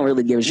colleagues don't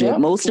really give a shit.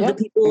 Most of the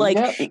people,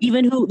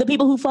 even the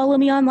people who follow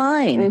me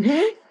online,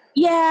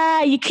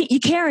 you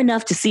care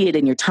enough to see it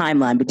in your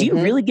timeline, but do you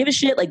really give a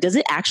shit? Like, does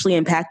it actually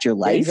impact your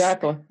life?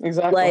 Exactly.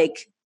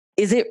 Like,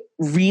 is it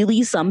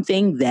really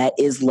something that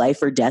is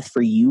life or death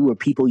for you or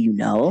people you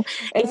know?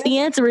 If the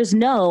answer is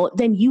no,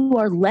 then you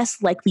are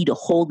less likely to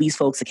hold these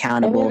folks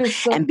accountable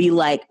and be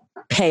like,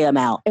 pay them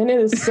out. And it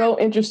is so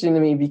interesting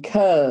to me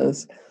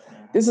because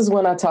this is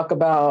when I talk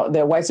about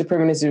that white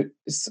supremacy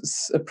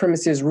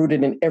is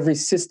rooted in every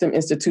system,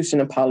 institution,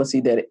 and policy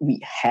that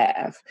we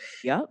have.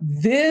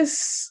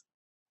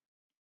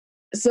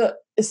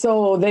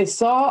 So they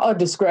saw a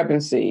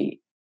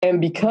discrepancy, and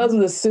because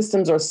the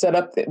systems are set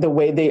up the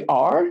way they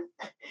are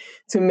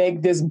to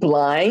make this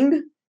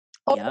blind,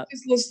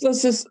 let's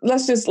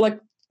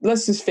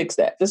just fix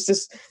that. Let's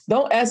just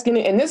don't ask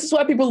any. And this is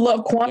why people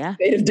love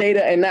quantitative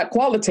data and not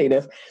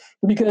qualitative,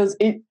 because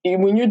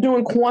when you're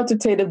doing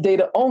quantitative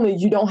data only,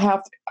 you don't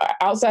have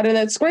outside of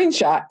that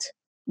screenshot,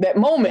 that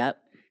moment,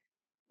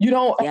 you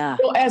don't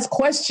ask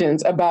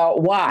questions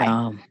about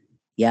why.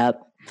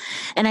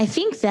 And I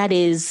think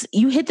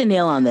you hit the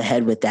nail on the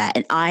head with that.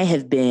 And I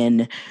have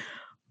been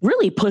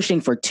really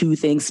pushing for two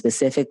things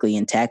specifically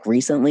in tech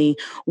recently.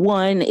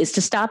 One is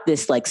to stop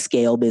this like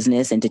scale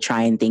business and to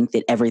try and think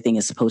that everything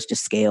is supposed to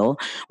scale.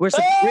 We're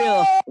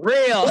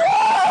real.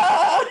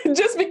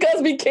 Just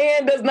because we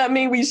can does not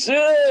mean we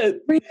should.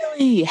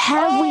 Really?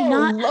 Have we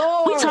not?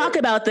 Lord. We talk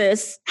about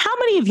this. How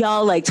many of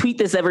y'all like tweet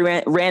this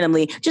every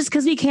randomly? Just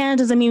because we can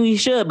doesn't mean we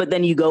should, but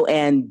then you go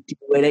and do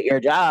it at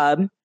your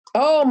job.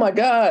 Oh my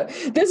God.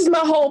 This is my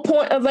whole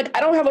point of like, I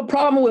don't have a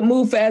problem with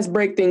move fast,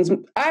 break things.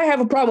 I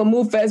have a problem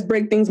with move fast,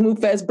 break things, move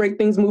fast, break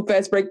things, move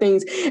fast, break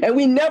things. And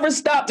we never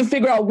stop to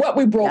figure out what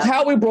we broke,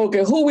 how we broke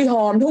it, who we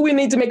harmed, who we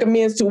need to make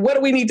amends to, what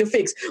do we need to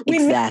fix. We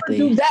never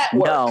do that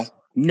work.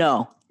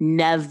 No,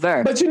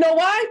 never. But you know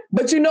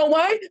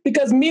why?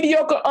 Because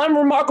mediocre,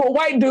 unremarkable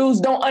white dudes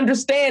don't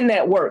understand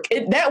that work.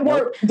 That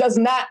work does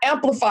not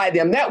amplify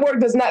them. That work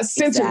does not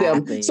center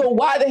them. So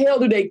why the hell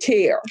do they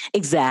care?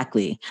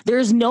 Exactly.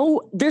 There's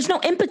no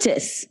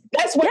impetus.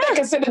 That's what they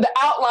consider the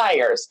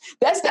outliers.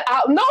 No,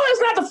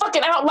 that's not the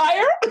fucking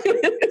outlier.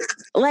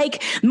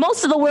 Like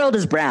most of the world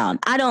is brown.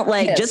 I don't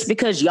just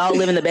because y'all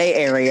live in the Bay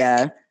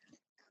Area.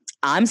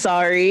 I'm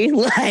sorry,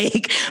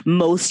 like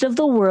most of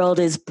the world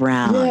is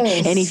brown.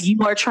 Yes. And if you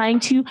are trying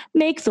to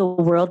make the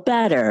world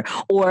better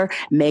or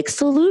make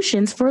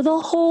solutions for the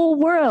whole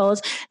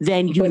world,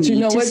 then you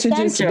need to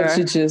center.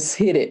 You just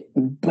hit it.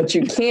 But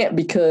you can't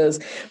because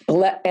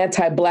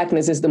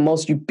anti-Blackness is the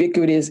most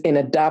ubiquitous and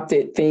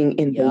adopted thing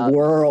in the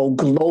world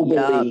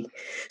globally.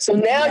 So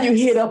now you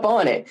hit up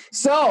on it.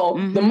 So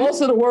the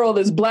most of the world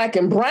is black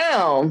and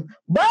brown,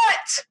 but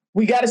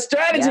we got a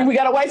strategy. Yep. We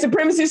got a white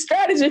supremacy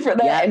strategy for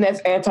that. And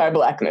that's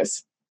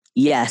anti-Blackness.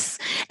 Yes.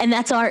 And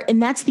that's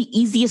the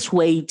easiest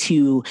way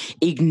to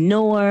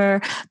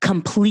ignore,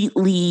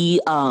 completely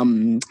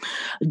devalue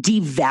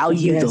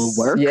the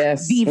work.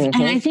 Yes. And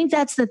I think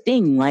that's the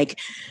thing. Like,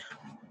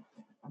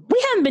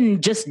 we haven't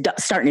been just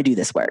starting to do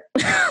this work.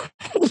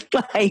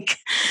 Like,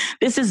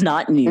 this is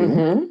not new.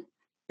 Mm-hmm.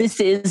 This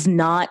is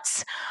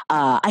not,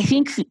 I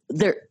think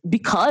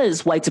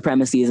because white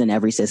supremacy is in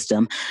every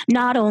system,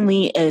 not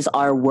only is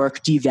our work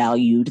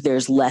devalued,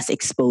 there's less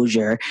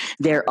exposure.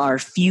 There are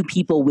few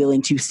people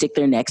willing to stick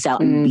their necks out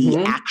and be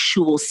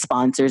actual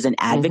sponsors and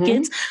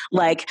advocates.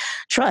 Like,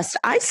 trust,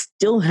 I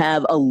still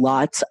have a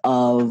lot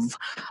of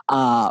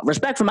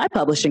respect for my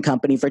publishing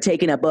company for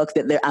taking a book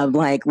that I'm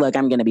like, look,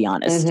 I'm going to be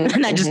honest.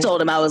 And I just told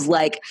him, I was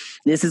like,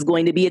 this is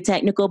going to be a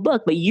technical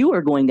book, but you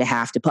are going to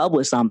have to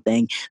publish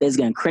something that is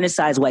going to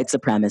criticize white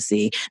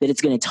supremacy, that it's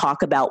going to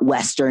talk about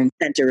Western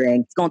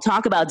centering, it's going to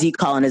talk about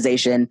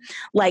decolonization.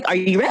 Like, are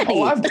you ready?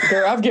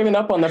 I've given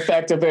up on the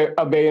fact of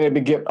being able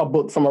to get a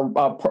book from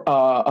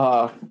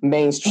a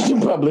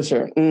mainstream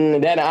publisher.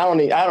 That I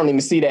don't even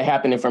see that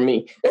happening for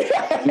me.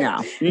 No.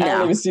 I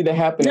don't even see that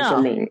happening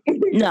for me.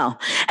 No.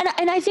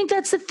 And I think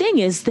that's the thing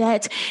is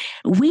that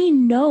we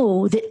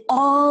know that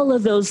all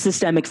of those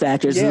systemic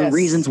factors are the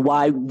reasons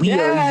why we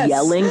are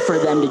yelling for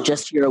them to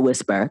just hear a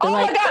whisper. They're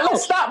my God,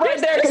 let's stop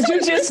right there because you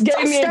just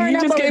gave me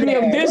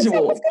a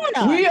visual. What's going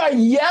on? We are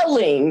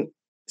yelling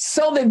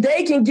so that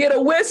they can get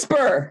a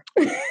whisper.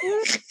 And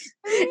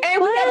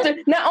we have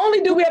to, not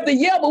only do we have to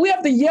yell, but we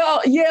have to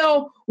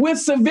yell with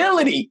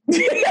civility.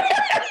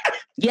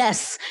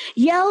 Yes.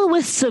 Yell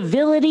with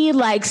civility,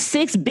 like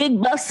 6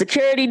 big buff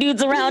security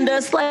dudes around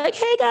us. Like,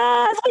 hey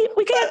guys,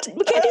 we can't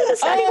do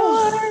this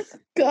anymore.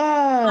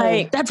 God.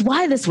 Like, that's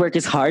why this work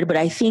is hard. But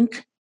I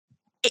think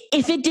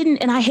if it didn't,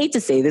 and I hate to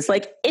say this,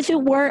 like if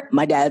it weren't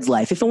my dad's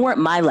life, if it weren't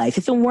my life,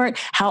 if it weren't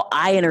how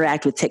I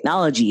interact with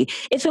technology,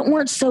 if it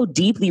weren't so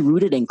deeply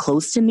rooted and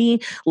close to me,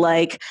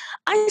 like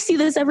I see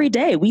this every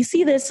day. We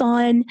see this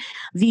on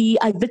the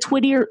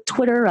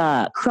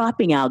Twitter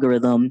cropping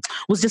algorithm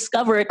was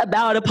discovered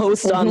about a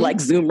post on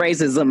like Zoom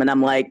racism. And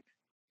I'm like,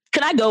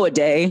 can I go a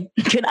day?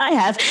 Can I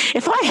have,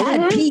 if I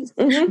had peace,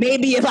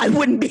 maybe if I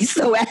wouldn't be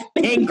so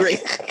angry.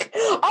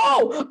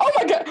 Oh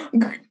my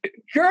God.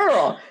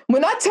 Girl,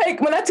 when I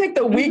take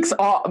the weeks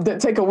off,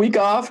 take a week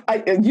off,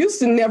 I used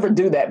to never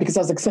do that because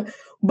I was like,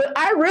 but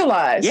I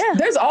realized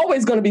there's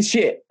always going to be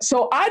shit.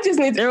 So I just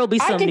need to,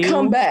 I can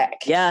come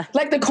back. Yeah.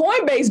 Like the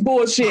Coinbase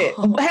bullshit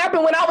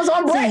happened when I was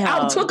on break.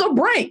 I took a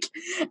break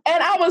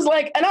and I was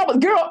like, I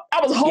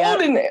was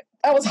holding it.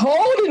 I was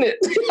holding it.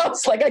 I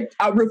was like,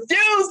 I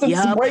refuse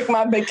to break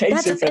my vacation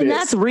for this. And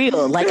that's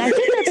real. Like, I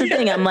think that's the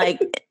thing. I'm like,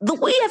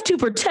 we have to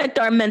protect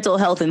our mental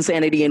health and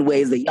sanity in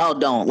ways that y'all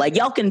don't. Like,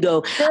 y'all can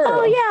go,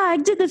 oh yeah, I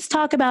did this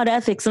talk about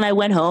ethics and I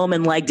went home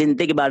and like didn't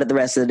think about it the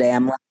rest of the day.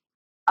 I'm like,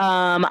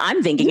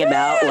 I'm thinking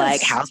about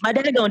like, how's my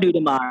dad going to do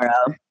tomorrow?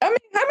 I mean,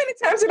 how many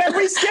times did I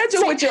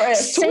reschedule with your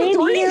ass? Same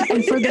here,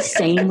 and for the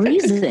same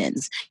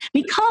reasons.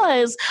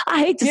 Because I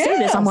hate to say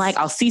this, I'm like,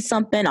 I'll see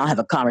something, I'll have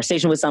a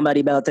conversation with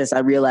somebody about this. I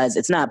realize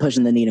it's not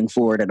pushing the needle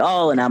forward at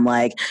all. And I'm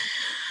like,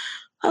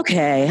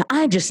 okay,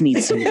 I just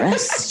need some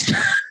rest.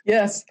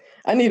 Yes.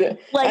 I need a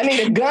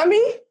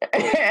gummy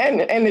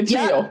and a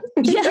chill.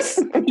 Yes.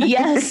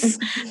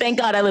 Thank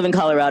God I live in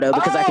Colorado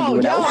because I can do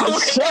what I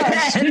want.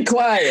 Shush, be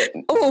quiet.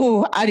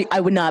 Oh, I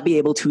would not be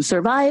able to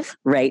survive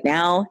right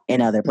now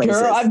in other places.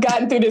 Girl, I've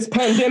gotten through this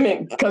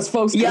pandemic because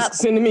folks keep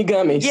sending me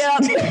gummies.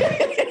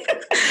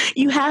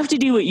 You have to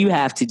do what you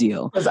have to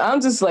do. Because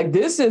I'm just like,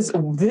 this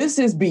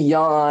is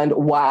beyond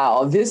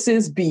wow. This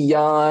is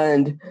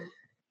beyond.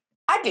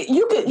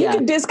 You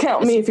could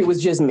discount me if it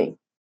was just me.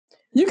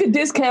 You could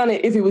discount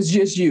it if it was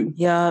just you.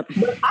 Yeah.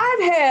 But I've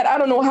had, I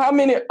don't know how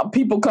many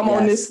people come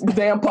on this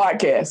damn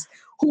podcast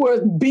who are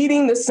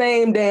beating the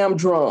same damn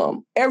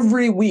drum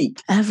every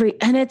week.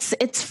 And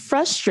it's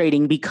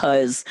frustrating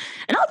because,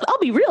 and I'll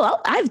be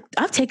real,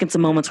 I've taken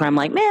some moments where I'm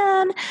like,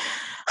 man,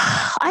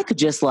 I could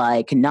just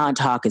like not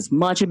talk as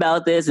much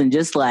about this and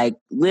just like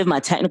live my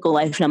technical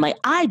life. And I'm like,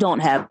 I don't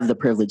have the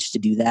privilege to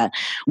do that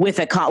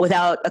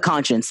without a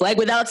conscience, like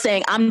without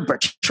saying I'm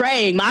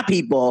betraying my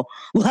people.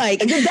 Like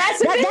that's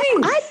the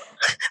thing.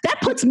 That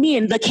puts me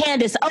in the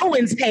Candace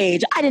Owens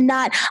page. I'm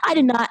not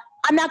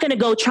going to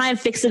go try and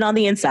fix it on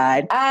the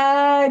inside.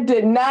 I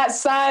did not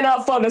sign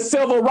up for the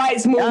civil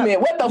rights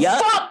movement. What the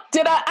fuck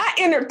did I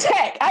enter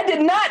tech? I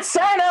did not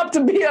sign up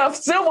to be a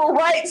civil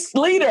rights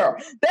leader.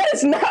 That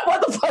is not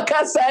what the fuck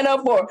I signed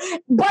up for.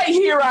 But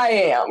here I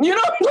am. You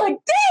know, like,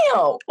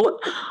 damn.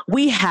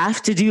 We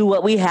have to do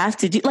what we have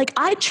to do. Like,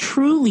 I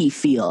truly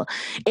feel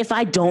if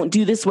I don't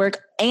do this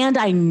work, and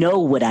I know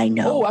what I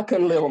know. Oh, I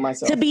couldn't live with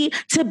myself. To be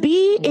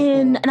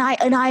in,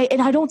 and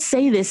I don't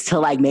say this to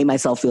like make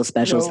myself feel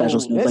special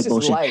like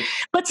bullshit.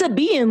 Life. But to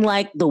be in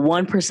like the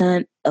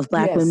 1% of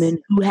Black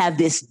women who have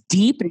this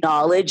deep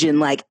knowledge in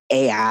like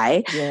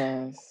AI.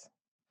 Yes.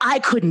 I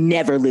could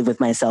never live with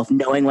myself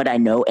knowing what I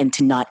know and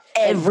to not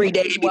every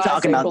day be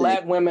talking about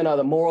Black women are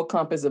the moral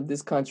compass of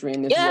this country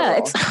and this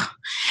world.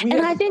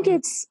 I think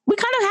we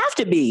kind of have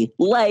to be.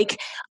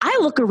 Like, I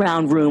look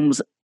around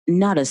rooms,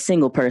 not a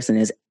single person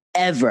is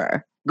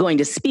ever going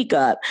to speak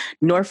up,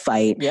 nor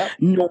fight,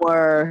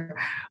 nor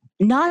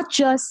not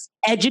just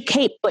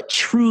educate, but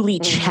truly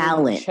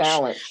challenge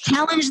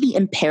the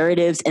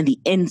imperatives and the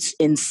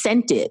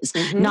incentives,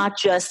 not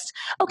just,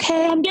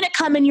 okay, I'm going to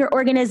come in your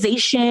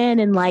organization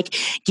and like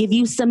give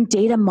you some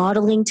data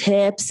modeling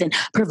tips and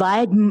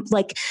provide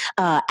like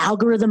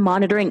algorithm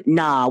monitoring.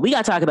 Nah, we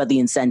got to talk about the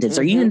incentives.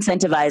 Are you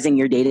incentivizing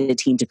your data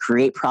team to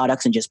create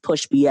products and just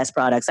push BS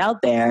products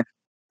out there?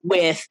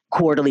 With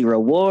quarterly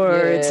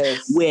rewards,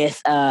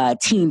 with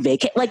team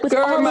vacation, like with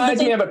all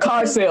reminds me of a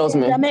car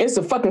salesman. It's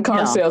a fucking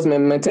car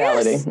salesman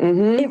mentality. Yes,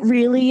 it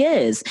really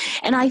is.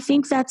 And I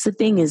think that's the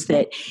thing is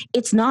that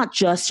it's not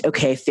just,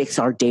 okay, fix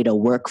our data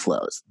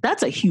workflows.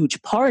 That's a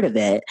huge part of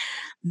it.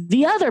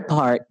 The other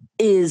part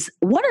is,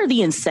 what are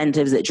the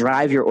incentives that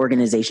drive your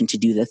organization to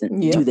do this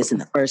and do this in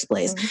the first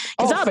place?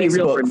 Because I'll be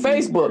real for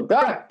Facebook.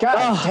 God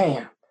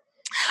damn.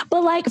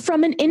 But like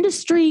from an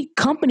industry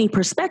company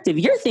perspective,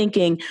 you're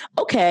thinking,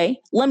 okay,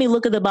 let me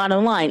look at the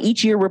bottom line.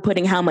 Each year we're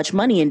putting how much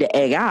money into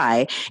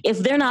AI. If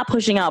they're not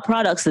pushing out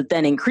products that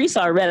then increase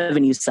our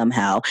revenue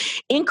somehow,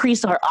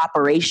 increase our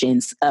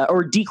operations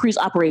or decrease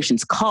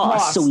operations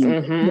costs so we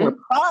make more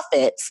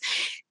profits,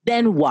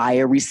 then why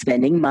are we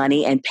spending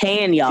money and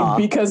paying y'all?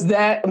 Because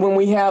that, when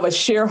we have a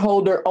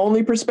shareholder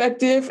only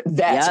perspective,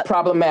 that's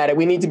problematic.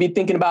 We need to be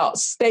thinking about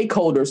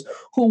stakeholders,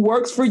 who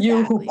works for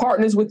you, who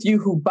partners with you,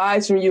 who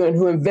buys from you, and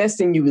who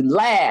invests in you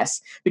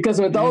last. Because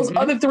when those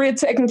other three are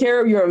taken care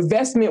of, your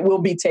investment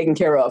will be taken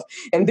care of.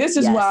 And this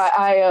is why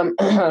I am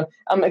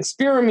I'm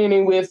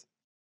experimenting with.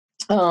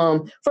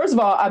 First of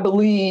all, I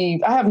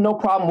believe I have no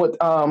problem with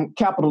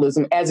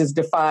capitalism as it's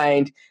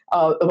defined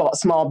about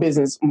small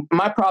business.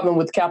 My problem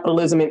with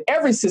capitalism in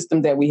every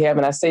system that we have,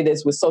 and I say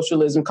this with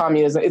socialism,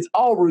 communism, it's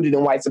all rooted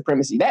in white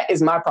supremacy. That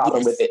is my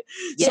problem with it.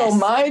 So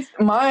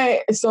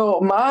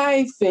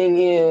my thing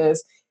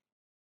is,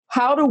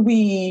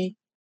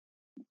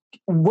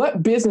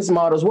 what business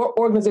models, what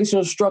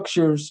organizational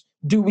structures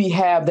do we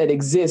have that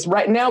exist?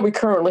 Right now, we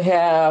currently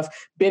have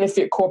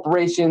benefit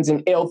corporations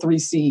and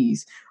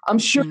L3Cs. I'm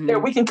sure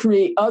that we can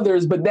create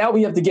others, but now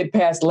we have to get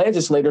past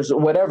legislators or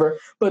whatever.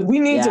 But we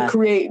need to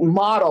create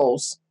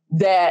models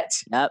that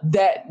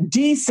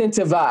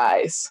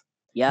decentivize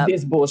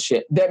this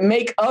bullshit, that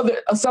make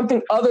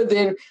something other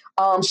than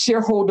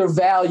shareholder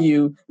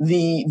value.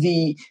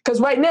 Because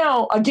right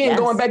now, again,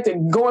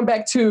 going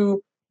back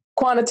to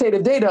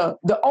quantitative data,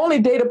 the only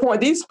data point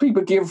these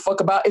people give a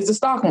fuck about is the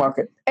stock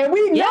market. And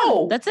we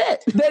know that's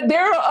it. That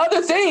there are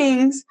other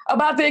things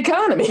about the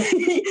economy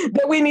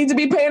that we need to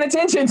be paying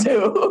attention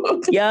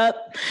to.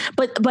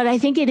 But I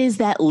think it is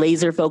that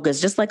laser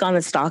focus, just like on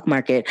the stock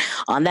market,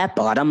 on that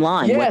bottom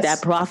line, what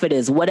that profit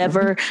is,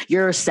 whatever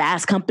your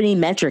SaaS company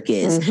metric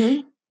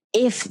is.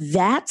 If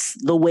that's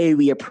the way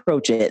we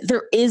approach it,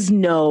 there is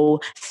no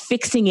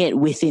fixing it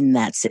within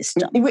that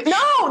system.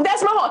 No,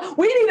 that's not.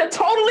 We need a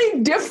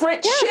totally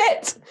different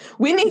shit.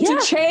 We need to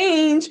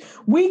change.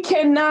 We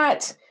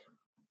cannot.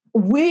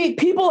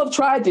 People have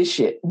tried this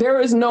shit.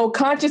 There is no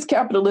conscious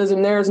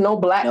capitalism. There is no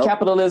Black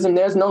capitalism.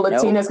 There's no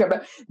Latinx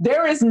capitalism.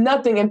 There is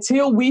nothing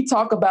until we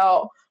talk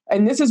about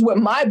and this is what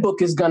my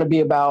book is going to be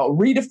about,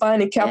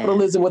 redefining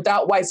capitalism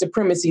without white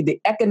supremacy, the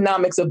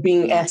economics of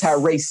being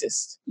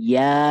anti-racist.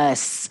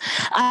 Yes.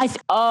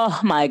 Oh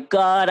my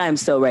God, I'm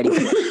so ready.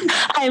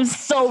 I'm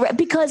so ready,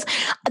 because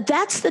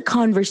that's the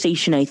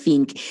conversation, I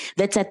think,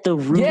 that's at the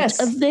root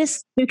of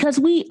this, because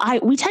we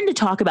tend to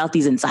talk about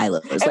these in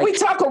silos. And we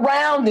talk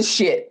around the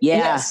shit.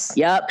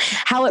 Yep.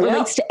 How it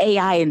relates to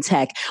AI and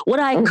tech. What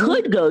I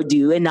could go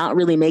do and not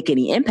really make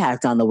any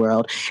impact on the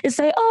world is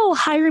say, oh,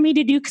 hire me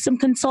to do some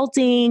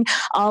consulting.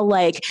 I'll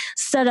like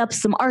set up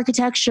some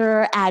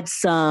architecture, add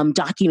some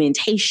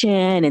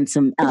documentation and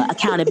some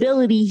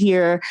accountability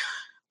here.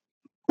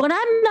 But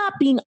I'm not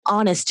being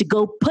honest to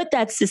go put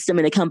that system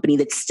in a company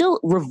that's still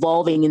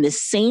revolving in the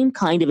same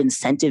kind of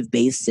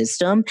incentive-based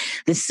system,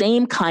 the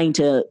same kind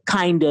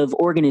of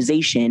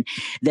organization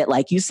that,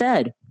 like you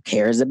said,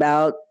 cares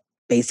about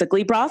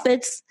basically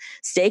profits,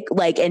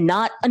 and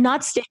not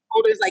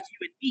stakeholders like you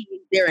and me,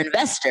 they're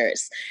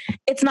investors.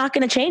 It's not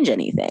going to change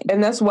anything.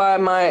 And that's why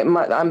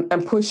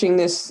I'm pushing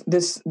this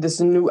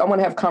new. I want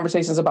to have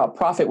conversations about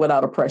profit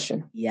without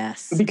oppression.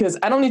 Yes, because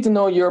I don't need to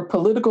know your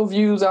political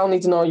views. I don't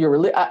need to know your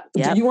religion.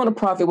 Do you want to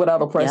profit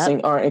without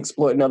oppressing or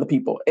exploiting other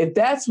people? If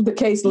that's the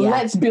case,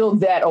 let's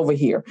build that over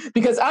here.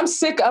 Because I'm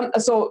sick.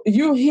 So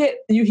you hit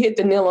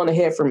the nail on the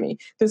head for me.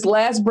 This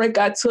last break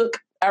I took,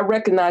 I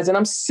recognize, and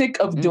I'm sick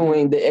of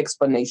doing the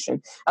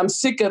explanation.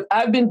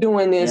 I've been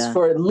doing this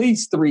for at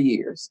least 3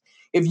 years.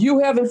 If you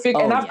haven't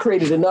figured, and I've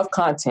created enough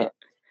content,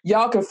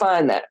 y'all can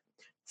find it.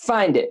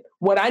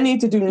 What I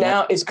need to do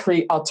now is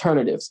create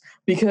alternatives,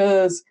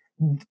 because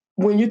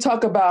when you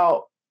talk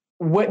about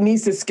what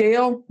needs to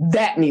scale,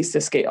 that needs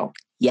to scale.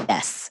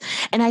 Yes.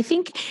 And I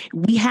think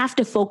we have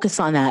to focus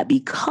on that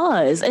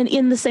because, and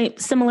in the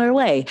similar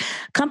way,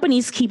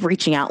 companies keep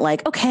reaching out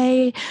like,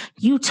 okay,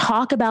 you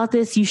talk about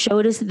this, you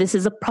showed us that this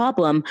is a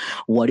problem.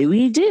 What do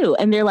we do?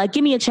 And they're like,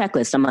 give me a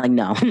checklist. I'm like,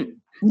 no.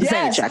 This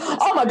ain't a checklist.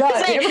 Oh my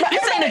God. This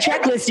ain't a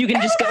checklist you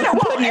can just go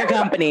put in your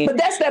company. But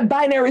that's that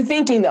binary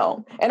thinking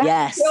though. And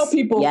I tell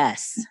people,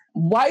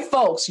 white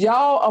folks,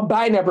 y'all are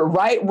binary,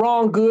 right,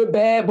 wrong, good,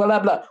 bad, blah, blah,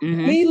 blah.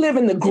 We live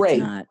in the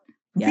gray.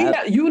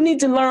 You need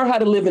to learn how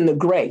to live in the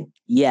gray.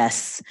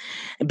 Yes.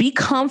 Be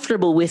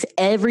comfortable with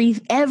every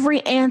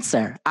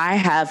answer I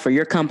have for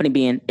your company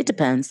being, it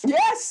depends.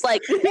 Yes.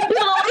 Like, people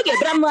don't like it,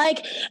 but I'm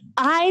like,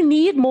 I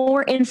need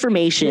more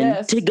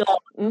information to go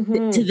to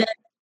them.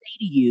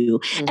 To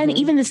you. And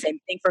even the same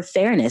thing for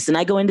fairness. And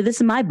I go into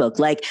this in my book,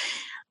 like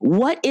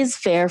what is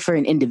fair for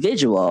an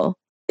individual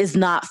is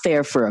not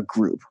fair for a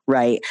group,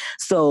 right?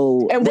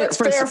 So, and what's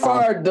fair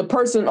for the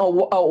person,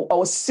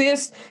 a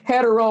cis,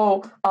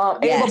 hetero,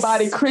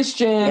 able-bodied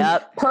Christian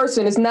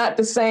person is not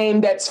the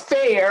same that's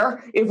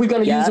fair, if we're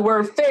going to use the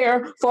word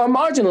fair, for a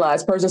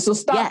marginalized person. So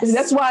stop.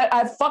 That's why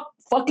I fuck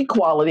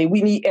equality.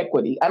 We need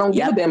equity. I don't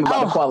give a damn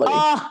about equality.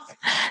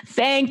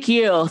 Thank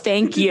you.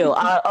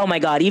 Oh my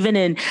God. Even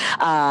in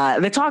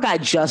the talk I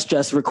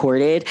just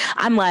recorded,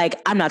 I'm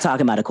like, I'm not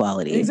talking about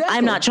equality. Exactly.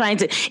 I'm not trying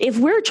to, if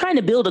we're trying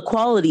to build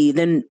equality,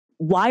 then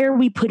why are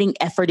we putting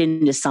effort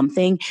into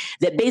something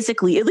that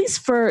basically, at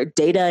least for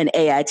data and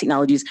AI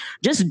technologies,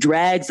 just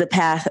drags the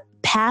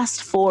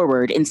past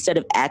forward instead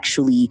of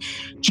actually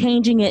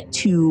changing it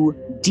to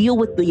deal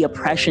with the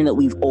oppression that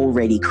we've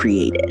already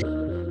created?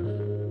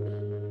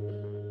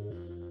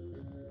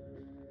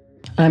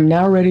 I'm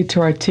now ready to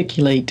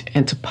articulate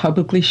and to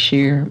publicly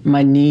share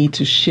my need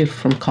to shift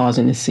from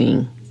causing a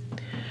scene.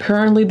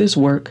 Currently, this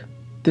work,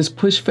 this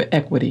push for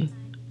equity,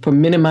 for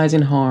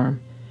minimizing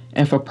harm,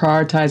 and for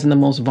prioritizing the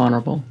most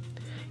vulnerable,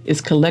 is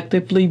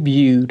collectively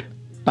viewed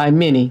by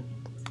many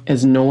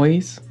as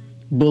noise,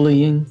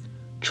 bullying,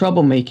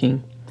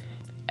 troublemaking,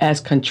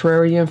 as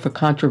contrarian for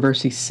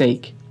controversy's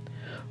sake,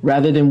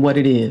 rather than what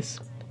it is,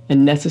 a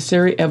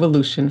necessary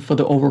evolution for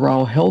the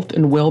overall health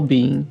and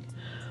well-being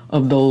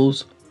of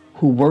those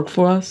who work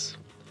for us,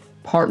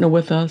 partner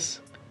with us,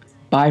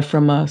 buy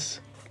from us,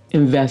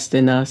 invest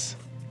in us,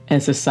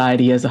 and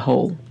society as a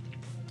whole.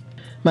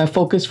 My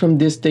focus from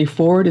this day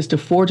forward is to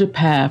forge a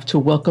path to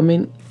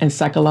welcoming and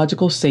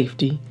psychological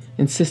safety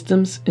in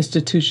systems,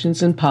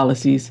 institutions, and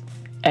policies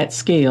at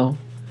scale,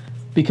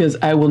 because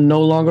I will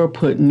no longer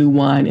put new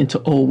wine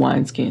into old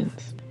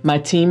wineskins. My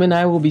team and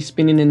I will be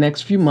spending the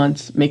next few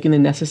months making the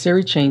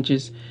necessary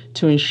changes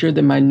to ensure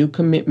that my new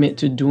commitment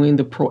to doing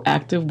the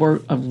proactive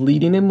work of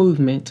leading a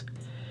movement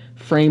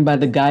framed by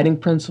the guiding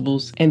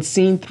principles and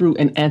seen through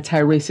an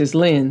anti-racist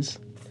lens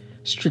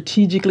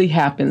strategically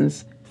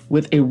happens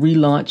with a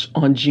relaunch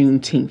on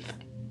Juneteenth.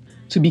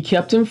 To be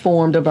kept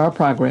informed of our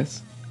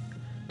progress,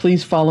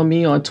 please follow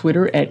me on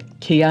Twitter at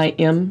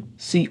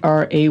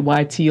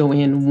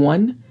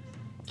KIMCRAYTON1,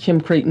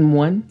 Kim Creighton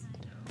 1,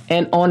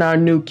 and on our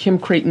new Kim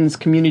Creighton's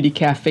Community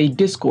Cafe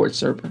Discord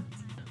server.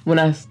 When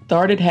I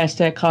started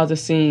hashtag Cause a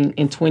Scene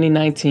in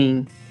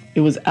 2019, it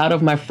was out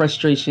of my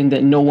frustration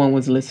that no one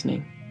was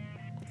listening.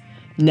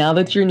 Now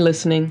that you're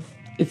listening,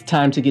 it's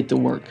time to get to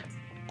work.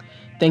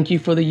 Thank you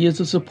for the years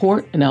of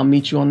support, and I'll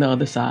meet you on the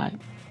other side.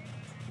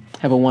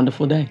 Have a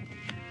wonderful day.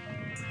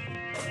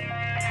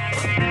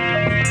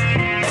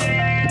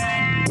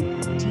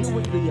 Deal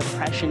with the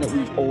oppression that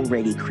we've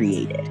already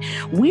created.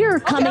 We're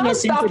coming I'm going to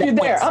stop you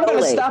there. I'm going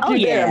to stop you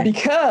there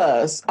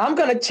because I'm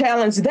going to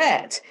challenge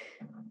that.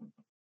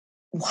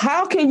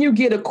 How can you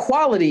get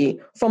equality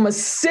from a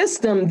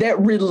system that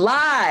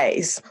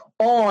relies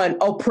on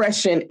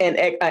oppression and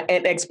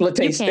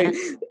exploitation?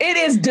 It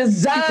is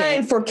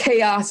designed for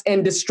chaos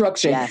and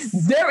destruction.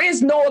 Yes. There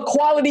is no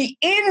equality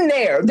in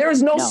there. There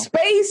is no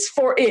space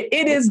for it.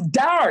 It is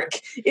dark.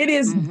 It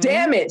is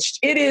damaged.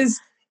 It is,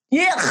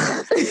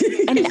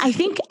 And I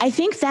think,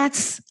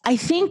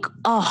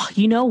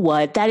 you know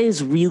what? That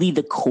is really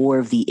the core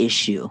of the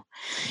issue.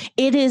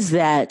 It is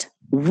that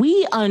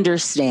we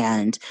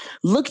understand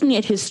looking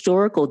at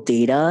historical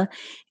data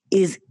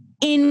is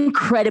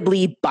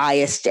incredibly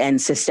biased and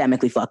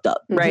systemically fucked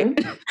up,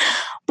 right?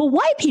 But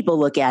white people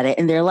look at it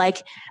and they're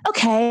like,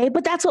 okay,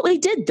 but that's what we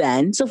did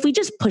then. So if we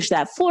just push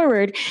that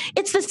forward,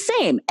 it's the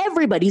same.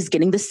 Everybody's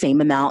getting the same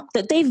amount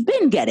that they've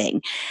been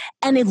getting.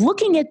 And in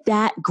looking at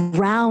that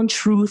ground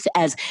truth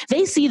as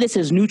they see this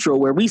as neutral,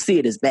 where we see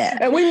it as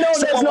bad. And we know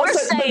there's no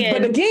such thing.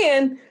 But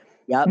again,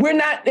 we're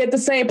not at the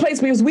same place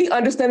because we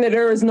understand that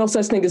there is no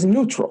such thing as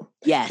neutral.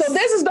 Yes. So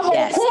this is the whole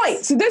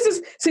point. So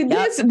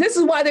this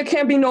is why there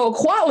can be no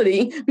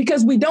equality,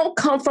 because we don't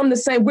come from the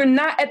same. We're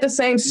not at the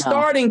same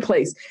starting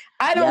place.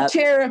 I don't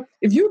care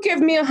if you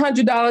give me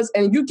 $100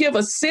 and you give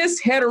a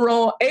cis,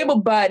 hetero,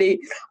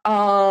 able-bodied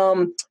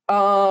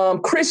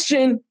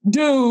Christian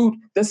dude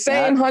the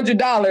same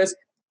 $100.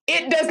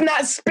 It does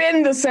not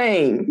spend the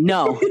same.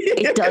 No,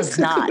 it does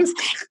not.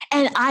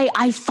 And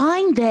I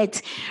find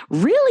that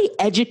really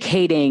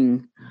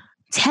educating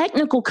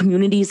technical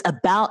communities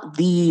about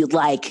the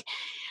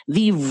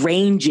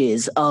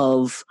ranges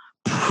of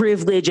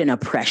privilege and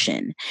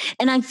oppression.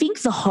 And I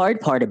think the hard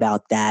part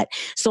about that,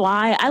 so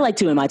I like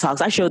to in my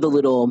talks, I show the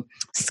little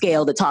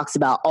scale that talks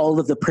about all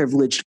of the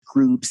privileged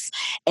groups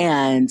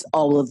and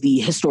all of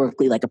the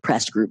historically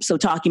oppressed groups. So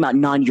talking about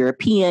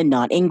non-European,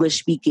 non-English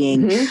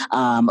speaking,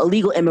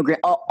 illegal immigrant,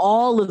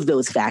 all of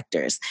those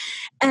factors.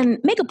 And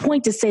make a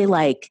point to say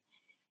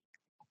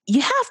you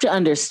have to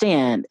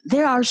understand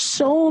there are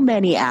so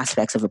many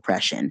aspects of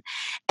oppression.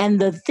 And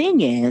the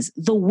thing is,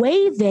 the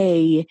way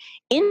they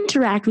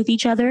interact with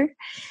each other,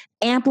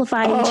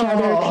 amplify each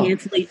other,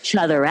 cancel each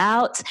other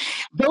out,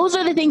 those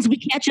are the things we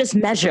can't just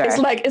measure. It's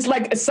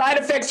like side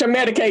effects or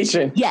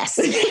medication. Yes.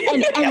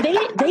 And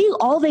they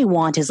all they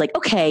want is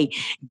okay,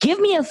 give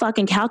me a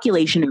fucking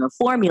calculation or a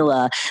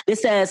formula that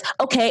says,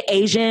 okay,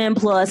 Asian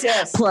plus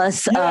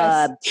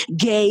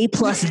gay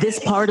plus this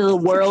part of the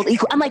world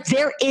equal. I'm like,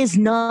 there is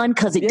none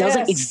because it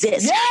doesn't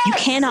exist. Yes. You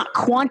cannot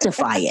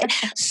quantify it.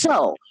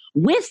 So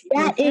with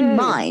that in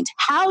mind,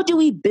 how do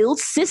we build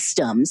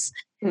systems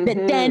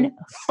that then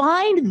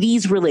find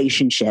these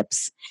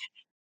relationships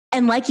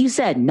and, like you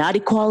said, not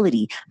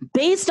equality,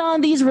 based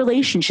on these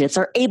relationships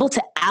are able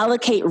to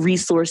allocate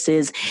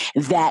resources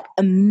that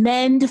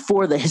amend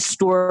for the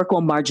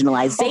historical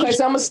marginalization? Okay,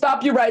 so I'm going to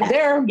stop you right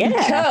there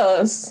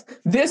because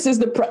this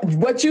is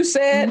what you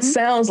said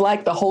sounds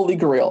like the Holy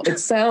Grail. It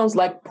sounds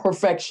like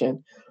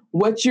perfection.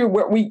 Why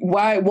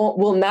it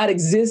will not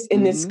exist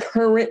in this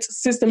current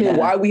system and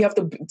why we have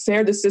to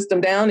tear the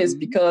system down is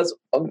because,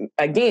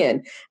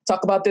 again,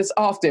 talk about this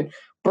often.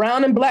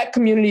 Brown and Black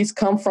communities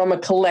come from a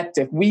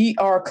collective. We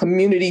are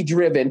community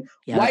driven.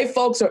 White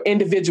folks are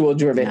individual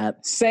driven.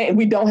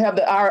 We don't have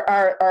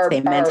our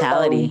same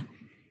mentality.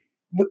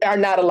 Are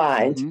not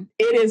aligned.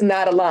 It is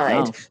not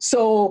aligned. No.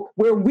 So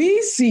where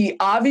we see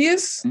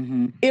obvious,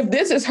 if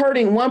this is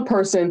hurting one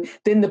person,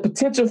 then the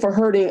potential for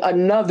hurting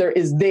another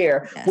is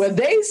there. Yes. Where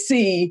they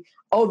see,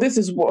 this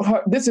is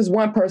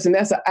one person,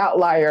 that's an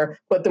outlier,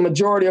 but the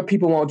majority of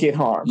people won't get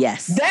harmed.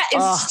 Yes. That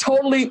is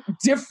totally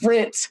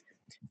different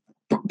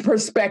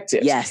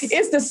perspective. Yes.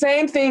 It's the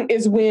same thing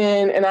as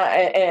when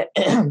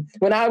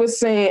when I was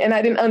saying, and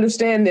I didn't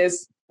understand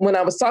this when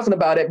I was talking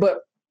about it,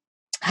 but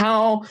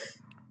how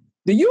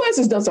the U.S.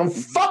 has done some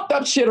fucked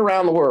up shit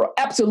around the world.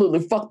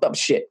 Absolutely fucked up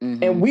shit.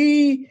 And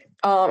we,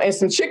 and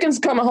some chickens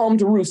coming home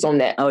to roost on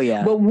that. Oh,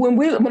 yeah. But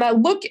when I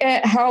look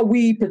at how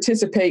we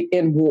participate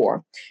in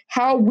war,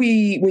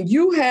 when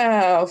you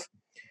have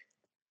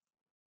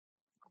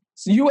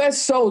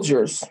U.S.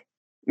 soldiers,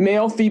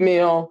 male,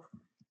 female,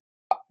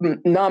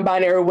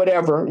 non-binary,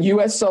 whatever,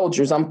 U.S.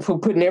 soldiers, I'm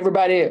putting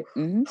everybody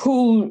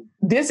who,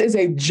 this is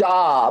a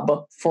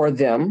job for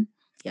them.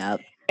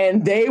 Yep.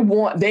 And they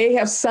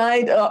have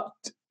signed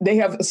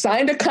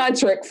a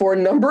contract for a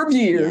number of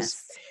years,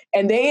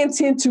 and they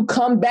intend to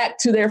come back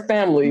to their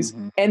families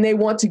and they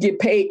want to get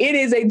paid. It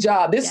is a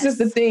job. This is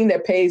the thing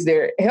that pays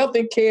their health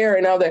and care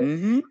and all that.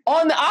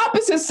 On the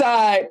opposite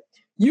side,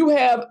 you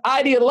have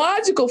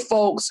ideological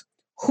folks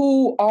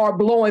who are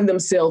blowing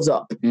themselves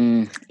up.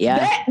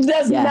 That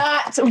does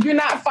not, you're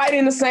not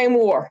fighting the same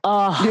war.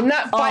 You're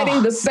not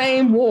fighting the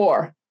same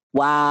war.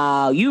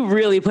 Wow, you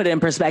really put it in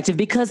perspective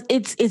because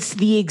it's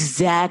the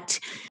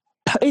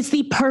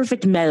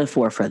perfect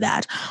metaphor for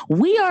that.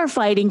 We are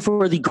fighting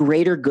for the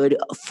greater good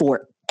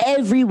for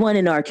everyone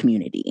in our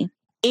community.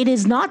 It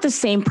is not the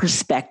same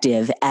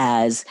perspective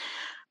as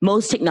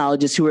most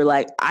technologists who were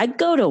like, I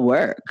go to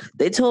work.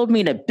 They told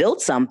me to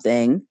build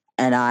something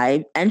and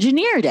I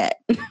engineered it.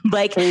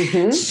 Like,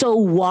 so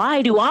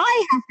why do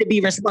I have to be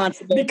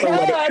responsible for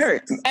what it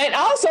hurts? And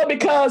also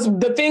because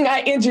the thing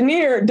I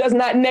engineered does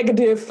not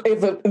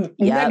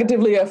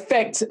negatively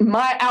affect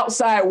my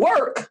outside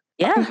work.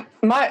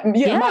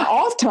 My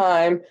off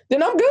time,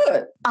 then I'm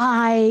good.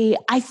 I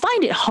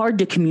find it hard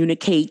to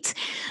communicate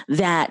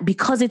that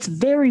because it's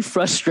very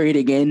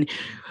frustrating, and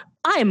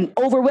I'm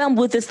overwhelmed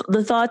with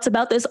the thoughts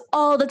about this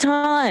all the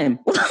time.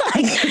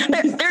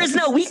 Like, there's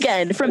no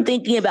weekend from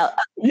thinking about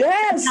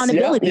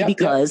accountability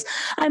because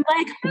I'm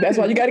like, that's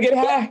why you got to get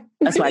high.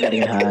 That's why I got to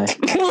get high.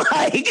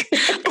 Like,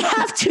 I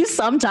have to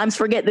sometimes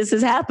forget this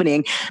is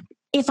happening.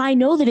 If I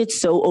know that it's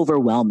so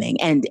overwhelming,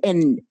 and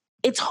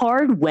it's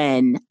hard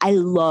when I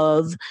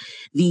love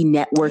the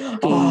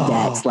networking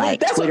that's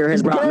like Twitter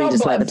has brought me,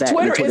 despite the fact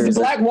Twitter is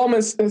Black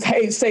woman's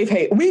safe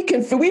hate. We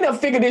done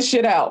figured this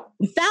shit out.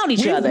 We found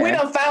each other. We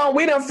done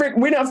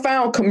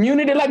found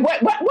community. Like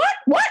what?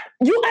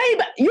 You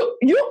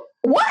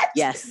what?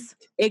 Yes,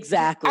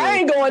 exactly. I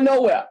ain't going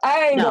nowhere.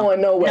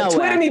 Going nowhere.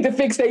 Twitter need to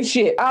fix their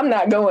shit. I'm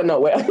not going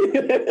nowhere.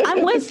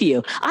 I'm with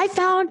you. I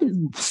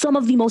found some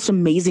of the most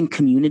amazing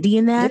community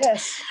in that.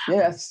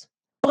 Yes.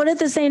 But at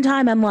the same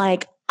time, I'm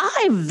like,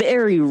 I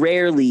very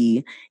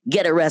rarely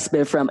get a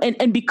respite from,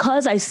 and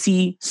because I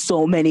see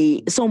so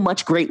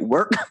much great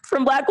work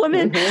from Black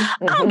women, I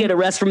don't get a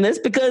rest from this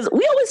because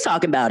we always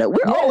talk about it.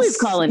 We're always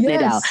calling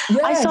it out.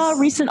 I saw a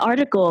recent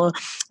article.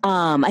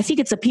 I think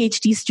it's a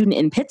PhD student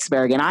in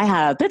Pittsburgh,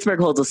 and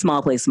Pittsburgh holds a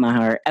small place in my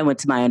heart. I went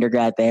to my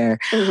undergrad there.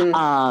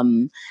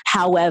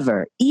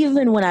 However,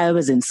 even when I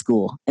was in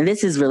school, and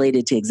this is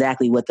related to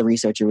exactly what the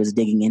researcher was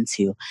digging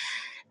into,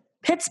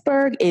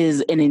 Pittsburgh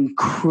is an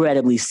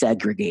incredibly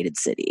segregated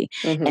city.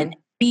 And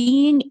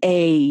being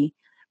a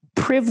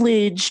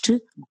privileged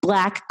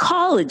Black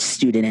college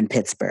student in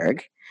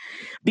Pittsburgh,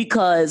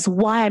 because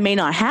why I may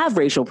not have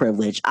racial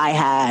privilege, I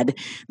had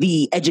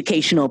the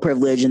educational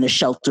privilege and the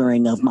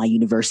sheltering of my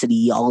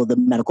university, all of the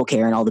medical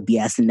care and all the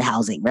BS and the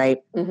housing, right?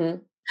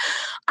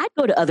 I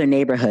go to other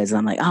neighborhoods and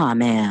I'm like, oh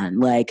man,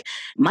 like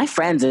my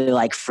friends are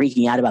like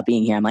freaking out about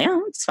being here. I'm like,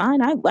 oh, it's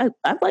fine. I've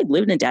like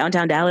lived in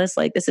downtown Dallas.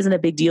 Like this isn't a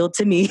big deal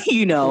to me,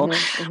 you know.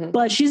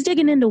 But she's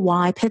digging into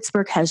why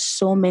Pittsburgh has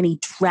so many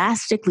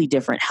drastically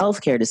different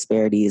healthcare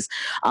disparities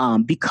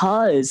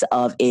because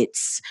of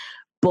its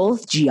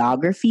both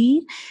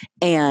geography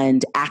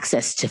and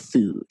access to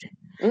food.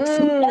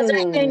 Food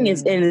deserting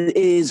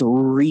is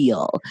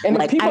real. And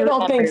like, if people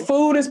don't think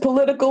food is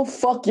political,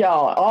 fuck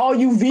y'all. All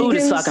you vegans, food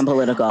is fucking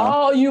political.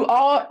 All you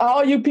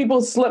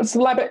people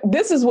slap it.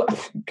 This is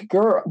what,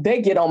 girl,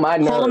 they get on my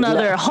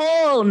nerves.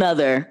 Whole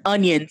nother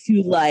onion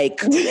to like,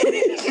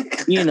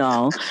 you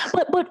know.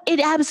 But it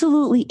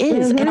absolutely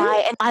is, and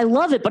I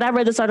love it. But I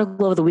read this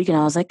article over the weekend.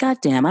 I was like, God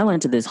damn! I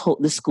went to this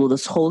school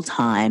this whole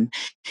time,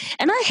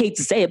 and I hate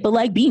to say it, but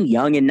like being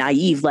young and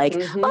naive, like,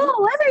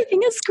 oh,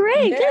 everything is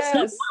great. There's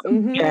no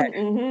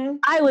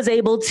I was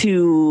able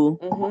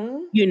to,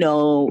 you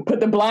know,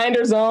 put the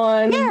blinders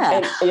on.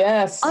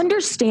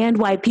 Understand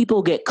why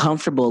people get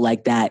comfortable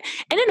like that.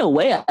 And in a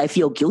way, I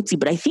feel guilty,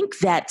 but I think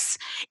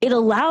it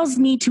allows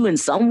me to, in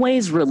some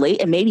ways,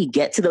 relate and maybe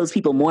get to those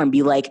people more and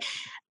be like,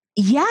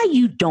 yeah,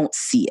 you don't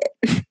see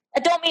it. I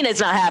don't mean it's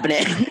not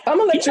happening. I'm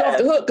gonna let you off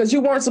the hook because you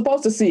weren't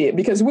supposed to see it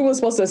because we were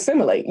supposed to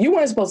assimilate. You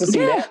weren't supposed to see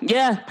that.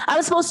 Yeah, I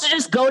was supposed to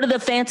just go to the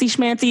fancy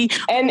schmancy.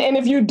 And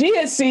if you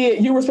did see it,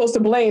 you were supposed to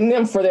blame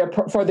them for their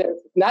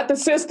not the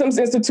systems,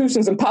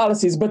 institutions, and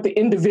policies, but the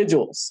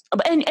individuals.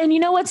 And you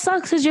know what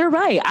sucks is you're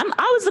right.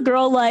 I was the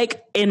girl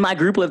like in my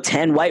group of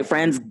 10 white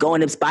friends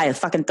going to buy a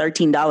fucking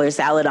 $13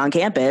 salad on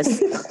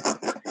campus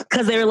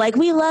because they were like,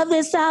 we love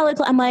this salad.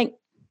 I'm like,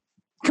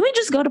 can we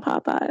just go to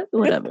Popeye?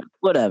 Whatever.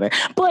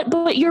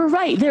 But you're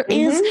right.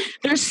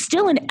 There's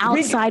still an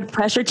outside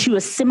pressure to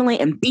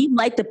assimilate and be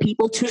like the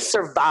people to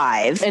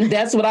survive. And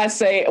that's what I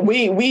say.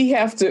 We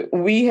have to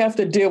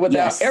deal with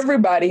that.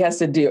 Everybody has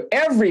to deal.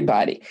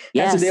 Everybody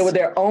has to deal with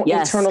their own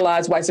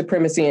internalized white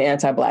supremacy and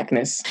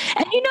anti-Blackness.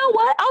 And you know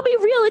what? I'll be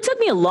real. It took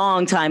me a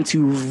long time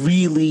to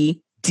really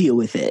deal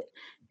with it.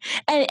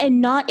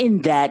 And not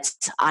in that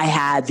I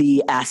had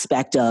the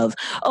aspect of,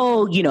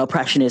 oh, you know,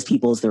 oppression is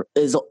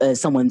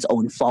someone's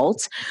own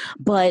fault,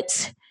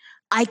 but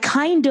I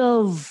kind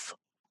of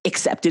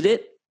accepted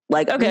it.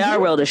 Like, okay, our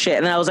world is shit.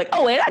 And I was like,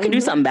 oh, wait, I can do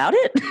something about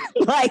it.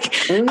 Like,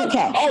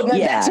 okay. Oh,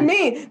 to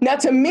me,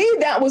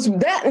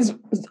 that is,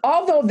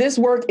 although this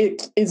work,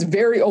 it is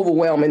very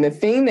overwhelming. The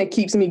thing that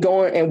keeps me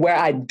going and where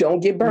I don't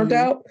get burnt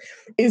out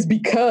is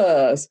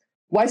because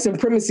white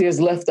supremacy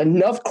has left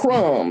enough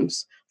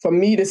crumbs for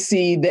me to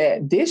see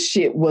that this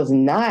shit was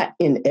not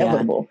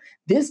inevitable.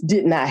 This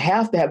did not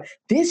have to have.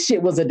 This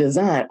shit was a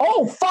design.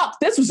 Oh, fuck.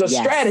 This was a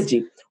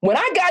strategy. When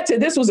I got to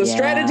this was a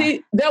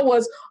strategy, that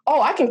was,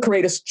 I can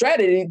create a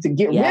strategy to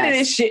get rid of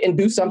this shit and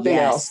do something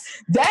else.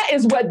 That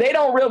is what they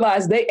don't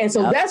realize.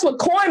 So that's what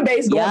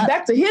Coinbase, going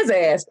back to his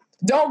ass,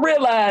 don't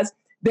realize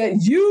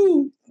that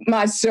you,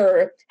 my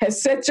sir,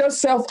 has set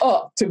yourself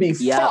up to be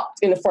fucked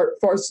in the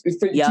first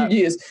few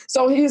years.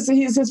 So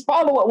his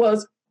follow-up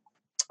was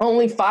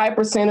only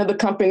 5% of the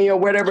company or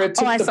whatever it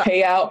took to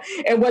pay out.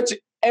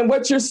 And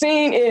what you're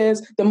seeing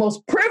is the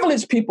most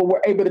privileged people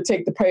were able to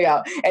take the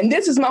payout. And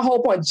this is my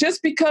whole point.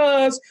 Just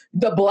because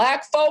the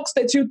black folks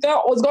that you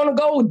thought was going to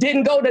go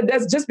didn't go,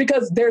 that's just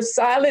because they're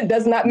silent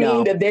does not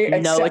mean that they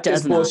accept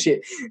this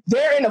bullshit.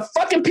 They're in a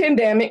fucking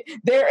pandemic.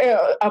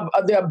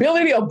 The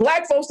ability of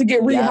black folks to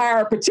get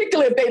rehired,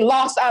 particularly if they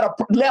left out of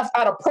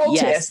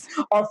protest,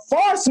 are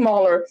far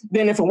smaller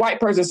than if a white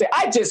person said,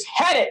 I just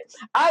had it.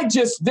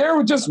 They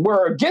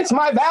were against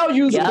my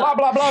values and blah,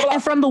 blah, blah, blah.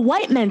 And from the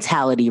white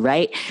mentality,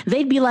 right?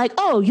 They'd be like,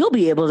 oh, you'll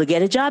be able to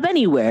get a job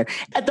anywhere.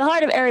 At the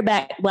heart of every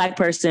black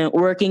person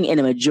working in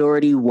a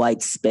majority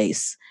white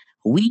space,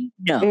 we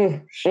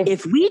know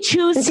if we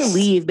choose to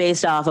leave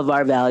based off of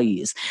our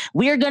values,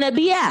 we are going to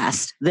be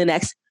asked the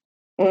next.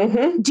 Do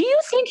you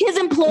think his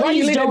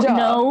employees don't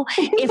know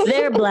if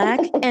they're black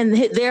and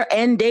their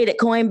end date at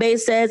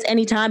Coinbase says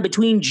anytime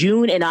between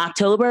June and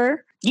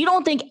October? You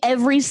don't think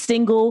every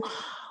single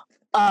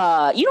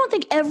I don't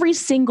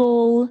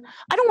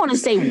want to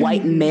say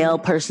white male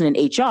person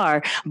in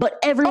HR, but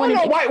everyone.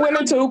 Oh, no, white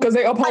women too, because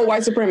they uphold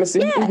white supremacy.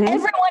 Yeah,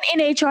 everyone in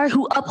HR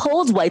who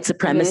upholds white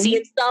supremacy,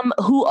 and some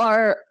who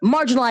are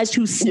marginalized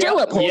who still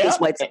uphold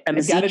this white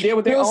supremacy. Got to deal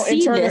with their own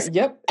internal.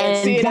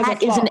 And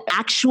that is an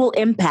actual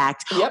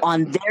impact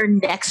on their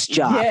next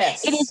job.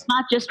 Yes. It is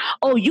not just,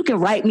 oh, you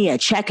can write me a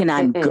check and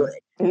I'm good.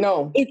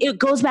 No. It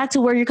goes back to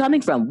where you're coming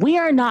from. We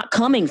are not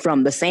coming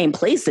from the same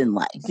place in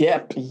life.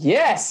 Yep.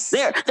 Yes.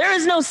 There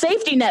is no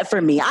safety net for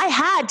me. I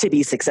had to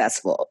be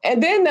successful.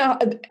 And then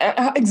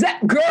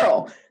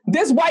girl,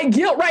 this white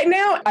guilt right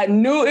now, I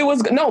knew it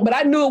was, they were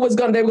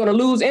going to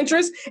lose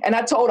interest. And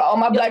I told all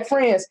my black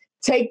friends,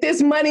 take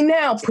this money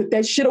now, put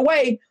that shit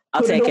away.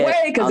 Put it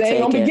away, because they ain't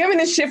going to be giving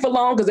this shit for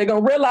long, because they're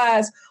going to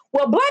realize,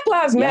 well, Black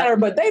Lives Matter,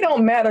 but they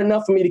don't matter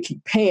enough for me to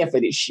keep paying for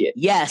this shit.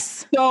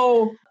 Yes.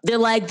 So they're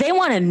like, they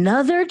want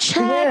another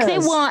check. Yes. They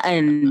want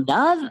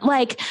another,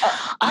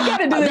 I got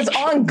to do this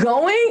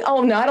ongoing.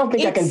 Oh no, I don't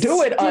think I can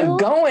do it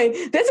ongoing.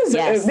 This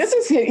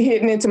is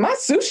hitting into my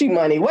sushi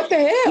money. What the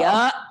hell?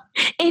 Yeah.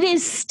 It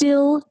is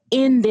still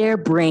in their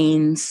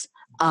brains,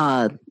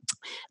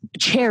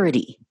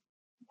 charity.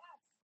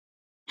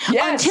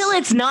 Yes. Until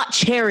it's not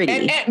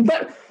charity.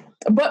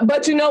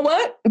 But you know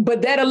what?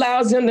 But that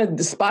allows them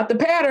to spot the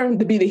pattern,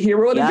 to be the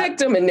hero or the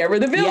victim and never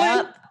the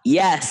villain.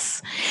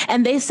 Yes.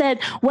 And they said,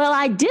 well,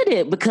 I did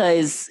it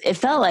because it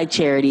felt like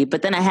charity,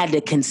 but then I had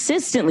to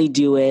consistently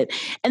do it.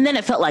 And then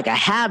it felt like a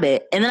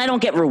habit. And then I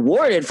don't get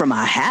rewarded for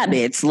my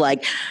habits.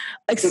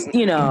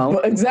 Exactly.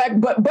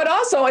 But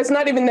also, it's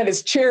not even that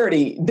it's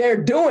charity. They're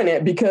doing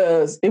it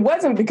because it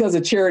wasn't because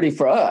of charity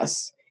for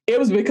us. It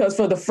was because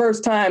for the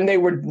first time they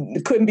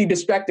couldn't be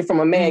distracted from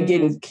a man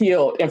getting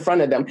killed in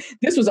front of them.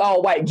 This was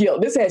all white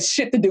guilt. This had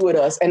shit to do with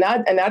us. And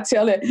I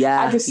tell it,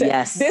 I just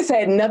said, this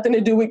had nothing to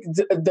do with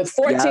the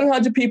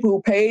 1,400 people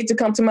who paid to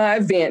come to my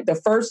event the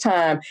first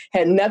time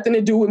had nothing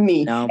to do with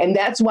me. No. And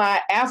that's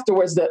why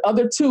afterwards the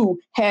other two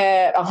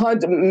had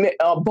 100,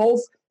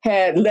 both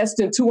had less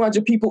than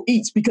 200 people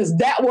each, because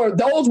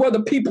those were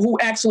the people who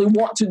actually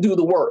want to do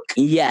the work.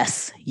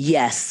 Yes.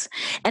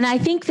 And I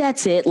think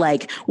that's it.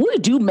 Like, we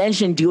do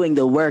mention doing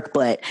the work,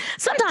 but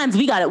sometimes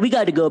we got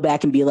to go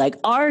back and be like,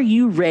 are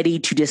you ready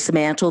to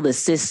dismantle the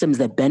systems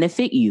that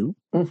benefit you?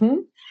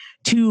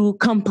 To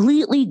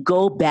completely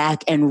go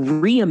back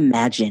and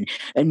reimagine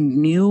a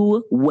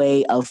new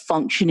way of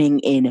functioning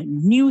in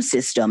new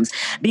systems,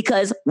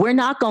 because we're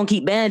not going to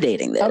keep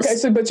band-aiding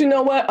this. Okay, but you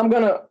know what?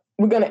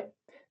 We're going to,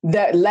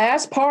 that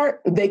last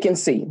part, they can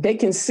see,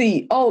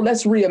 oh,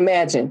 let's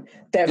reimagine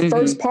that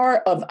first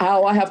part of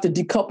how I have to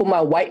decouple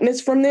my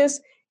whiteness from this.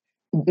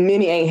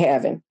 Many ain't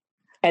having.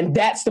 And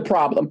that's the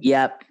problem.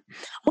 Yep.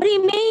 What do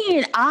you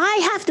mean?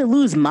 I have to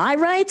lose my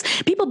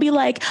rights? People be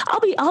like,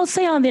 I'll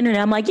say on the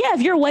internet, I'm like, yeah,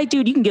 if you're a white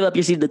dude, you can give up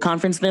your seat at the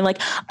conference. And they're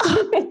like,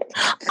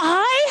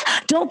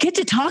 I don't get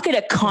to talk at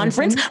a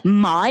conference.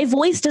 My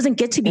voice doesn't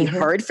get to be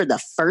heard for the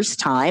first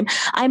time.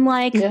 I'm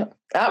like,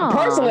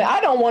 personally,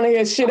 I don't want to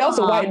hear shit else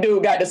a white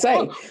dude got to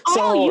say.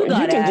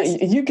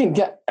 You can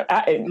get.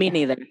 Me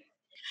neither.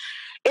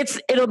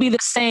 It'll be the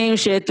same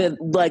shit that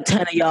like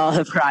 10 of y'all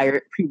have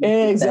prior.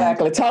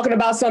 Exactly. Talking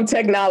about some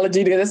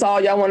technology, that's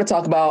all y'all want to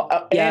talk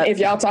about. And if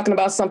y'all talking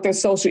about something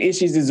social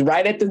issues, is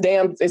right at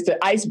it's the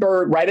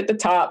iceberg right at the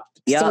top,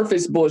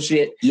 surface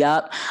bullshit.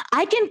 Yep.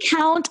 I can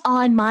count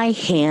on my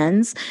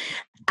hands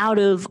out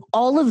of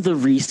all of the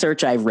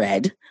research I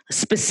read,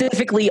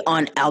 specifically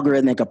on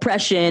algorithmic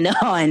oppression,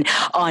 on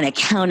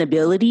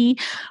accountability,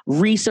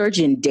 research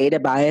and data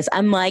bias.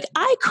 I'm like,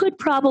 I could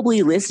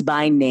probably list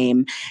by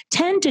name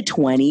 10 to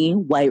 20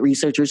 white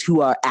researchers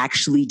who are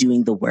actually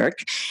doing the work.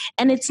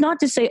 And it's not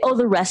to say, oh,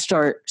 the rest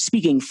are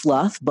speaking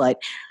fluff,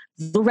 but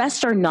the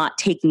rest are not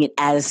taking it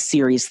as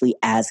seriously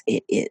as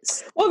it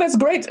is. Well, that's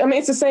great. I mean,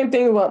 it's the same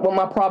thing with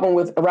my problem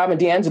with Robin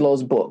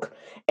DiAngelo's book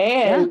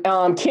and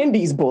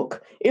Kendi's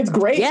book. It's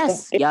great.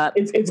 Yes.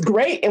 It's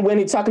great. And when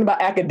you're talking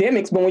about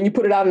academics, but when you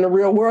put it out in the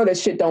real world, that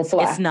shit don't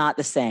fly. It's not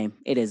the same.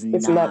 It's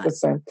not the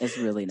same. It's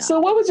really not. So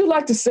what would you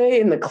like to say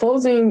in the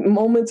closing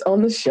moments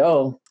on the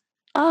show?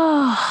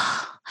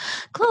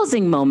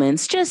 Closing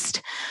moments.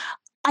 Just,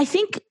 I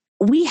think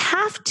we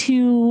have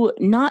to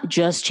not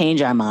just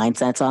change our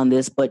mindsets on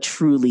this, but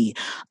truly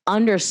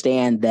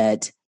understand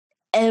that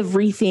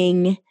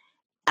everything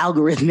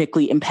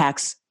algorithmically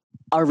impacts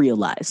our real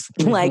lives.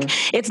 Mm-hmm. Like,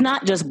 it's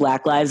not just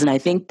Black lives. And I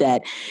think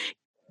that,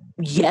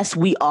 yes,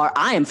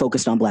 I am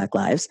focused on Black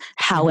lives.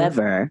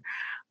 However,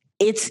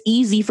 it's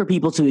easy for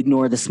people to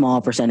ignore the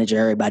small percentage of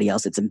everybody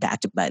else that's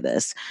impacted by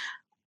this.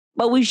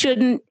 But we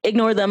shouldn't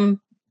ignore them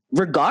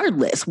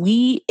regardless.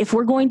 If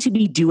we're going to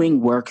be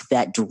doing work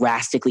that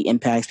drastically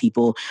impacts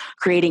people,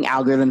 creating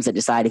algorithms that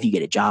decide if you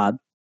get a job,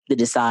 that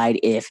decide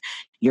if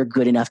you're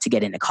good enough to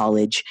get into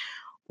college,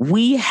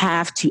 we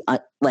have to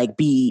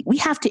we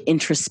have to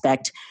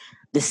introspect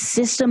the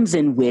systems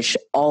in which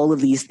all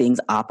of these things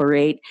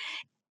operate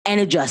and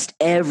adjust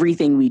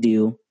everything we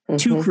do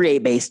to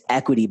create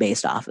equity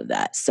based off of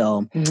that.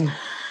 So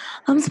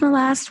those are my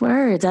last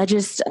words. I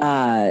just,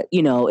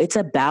 it's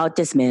about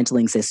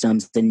dismantling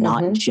systems and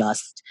not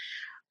just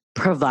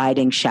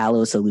providing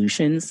shallow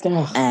solutions.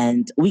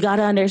 And we got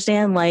to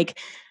understand, like,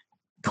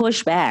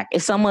 push back.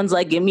 If someone's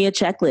like, give me a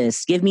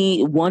checklist, give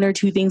me 1 or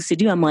 2 things to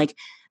do, I'm like,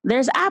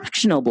 there's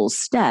actionable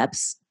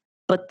steps,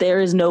 but there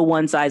is no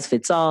one size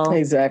fits all.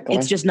 Exactly.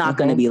 It's just not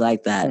going to be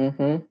like that.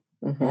 Yeah.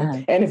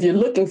 And if you're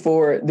looking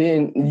for it,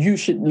 then you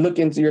should look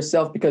into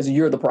yourself because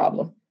you're the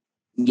problem.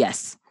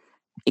 Yes,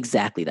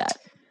 exactly that.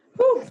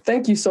 Whew,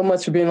 thank you so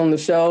much for being on the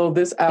show.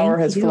 This hour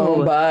has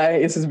flown by.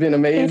 This has been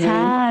amazing.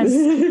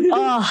 It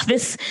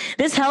has.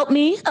 This helped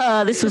me.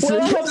 This was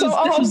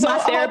my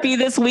therapy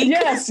this week.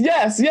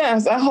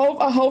 Yes. I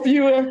hope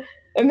you were.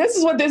 And this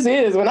is what this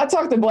is. When I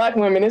talk to Black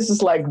women, it's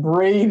just like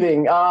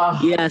breathing.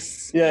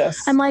 Yes.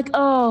 I'm like,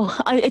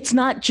 it's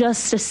not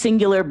just a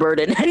singular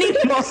burden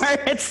anymore.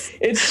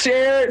 It's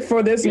shared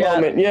for this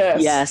moment.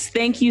 Yes.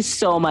 Thank you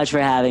so much for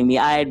having me.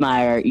 I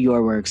admire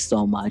your work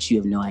so much. You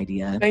have no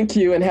idea. Thank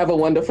you, and have a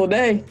wonderful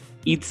day.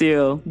 You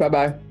too.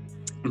 Bye-bye.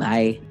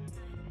 Bye.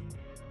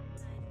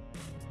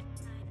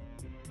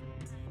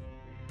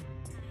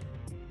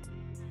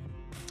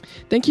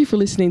 Thank you for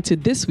listening to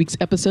this week's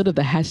episode of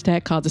the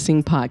Cause a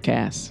Scene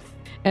podcast.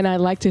 And I'd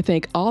like to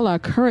thank all our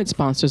current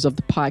sponsors of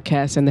the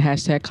podcast and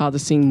the Cause a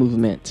Scene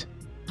movement.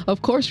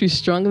 Of course, we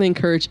strongly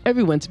encourage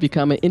everyone to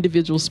become an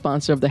individual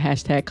sponsor of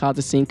the Cause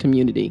a Scene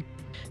community.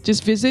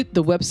 Just visit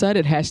the website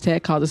at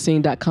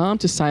 #causeascene.com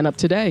to sign up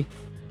today.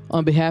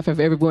 On behalf of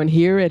everyone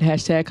here at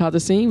Cause a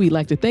Scene, we'd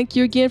like to thank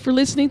you again for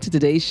listening to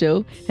today's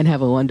show and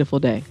have a wonderful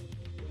day.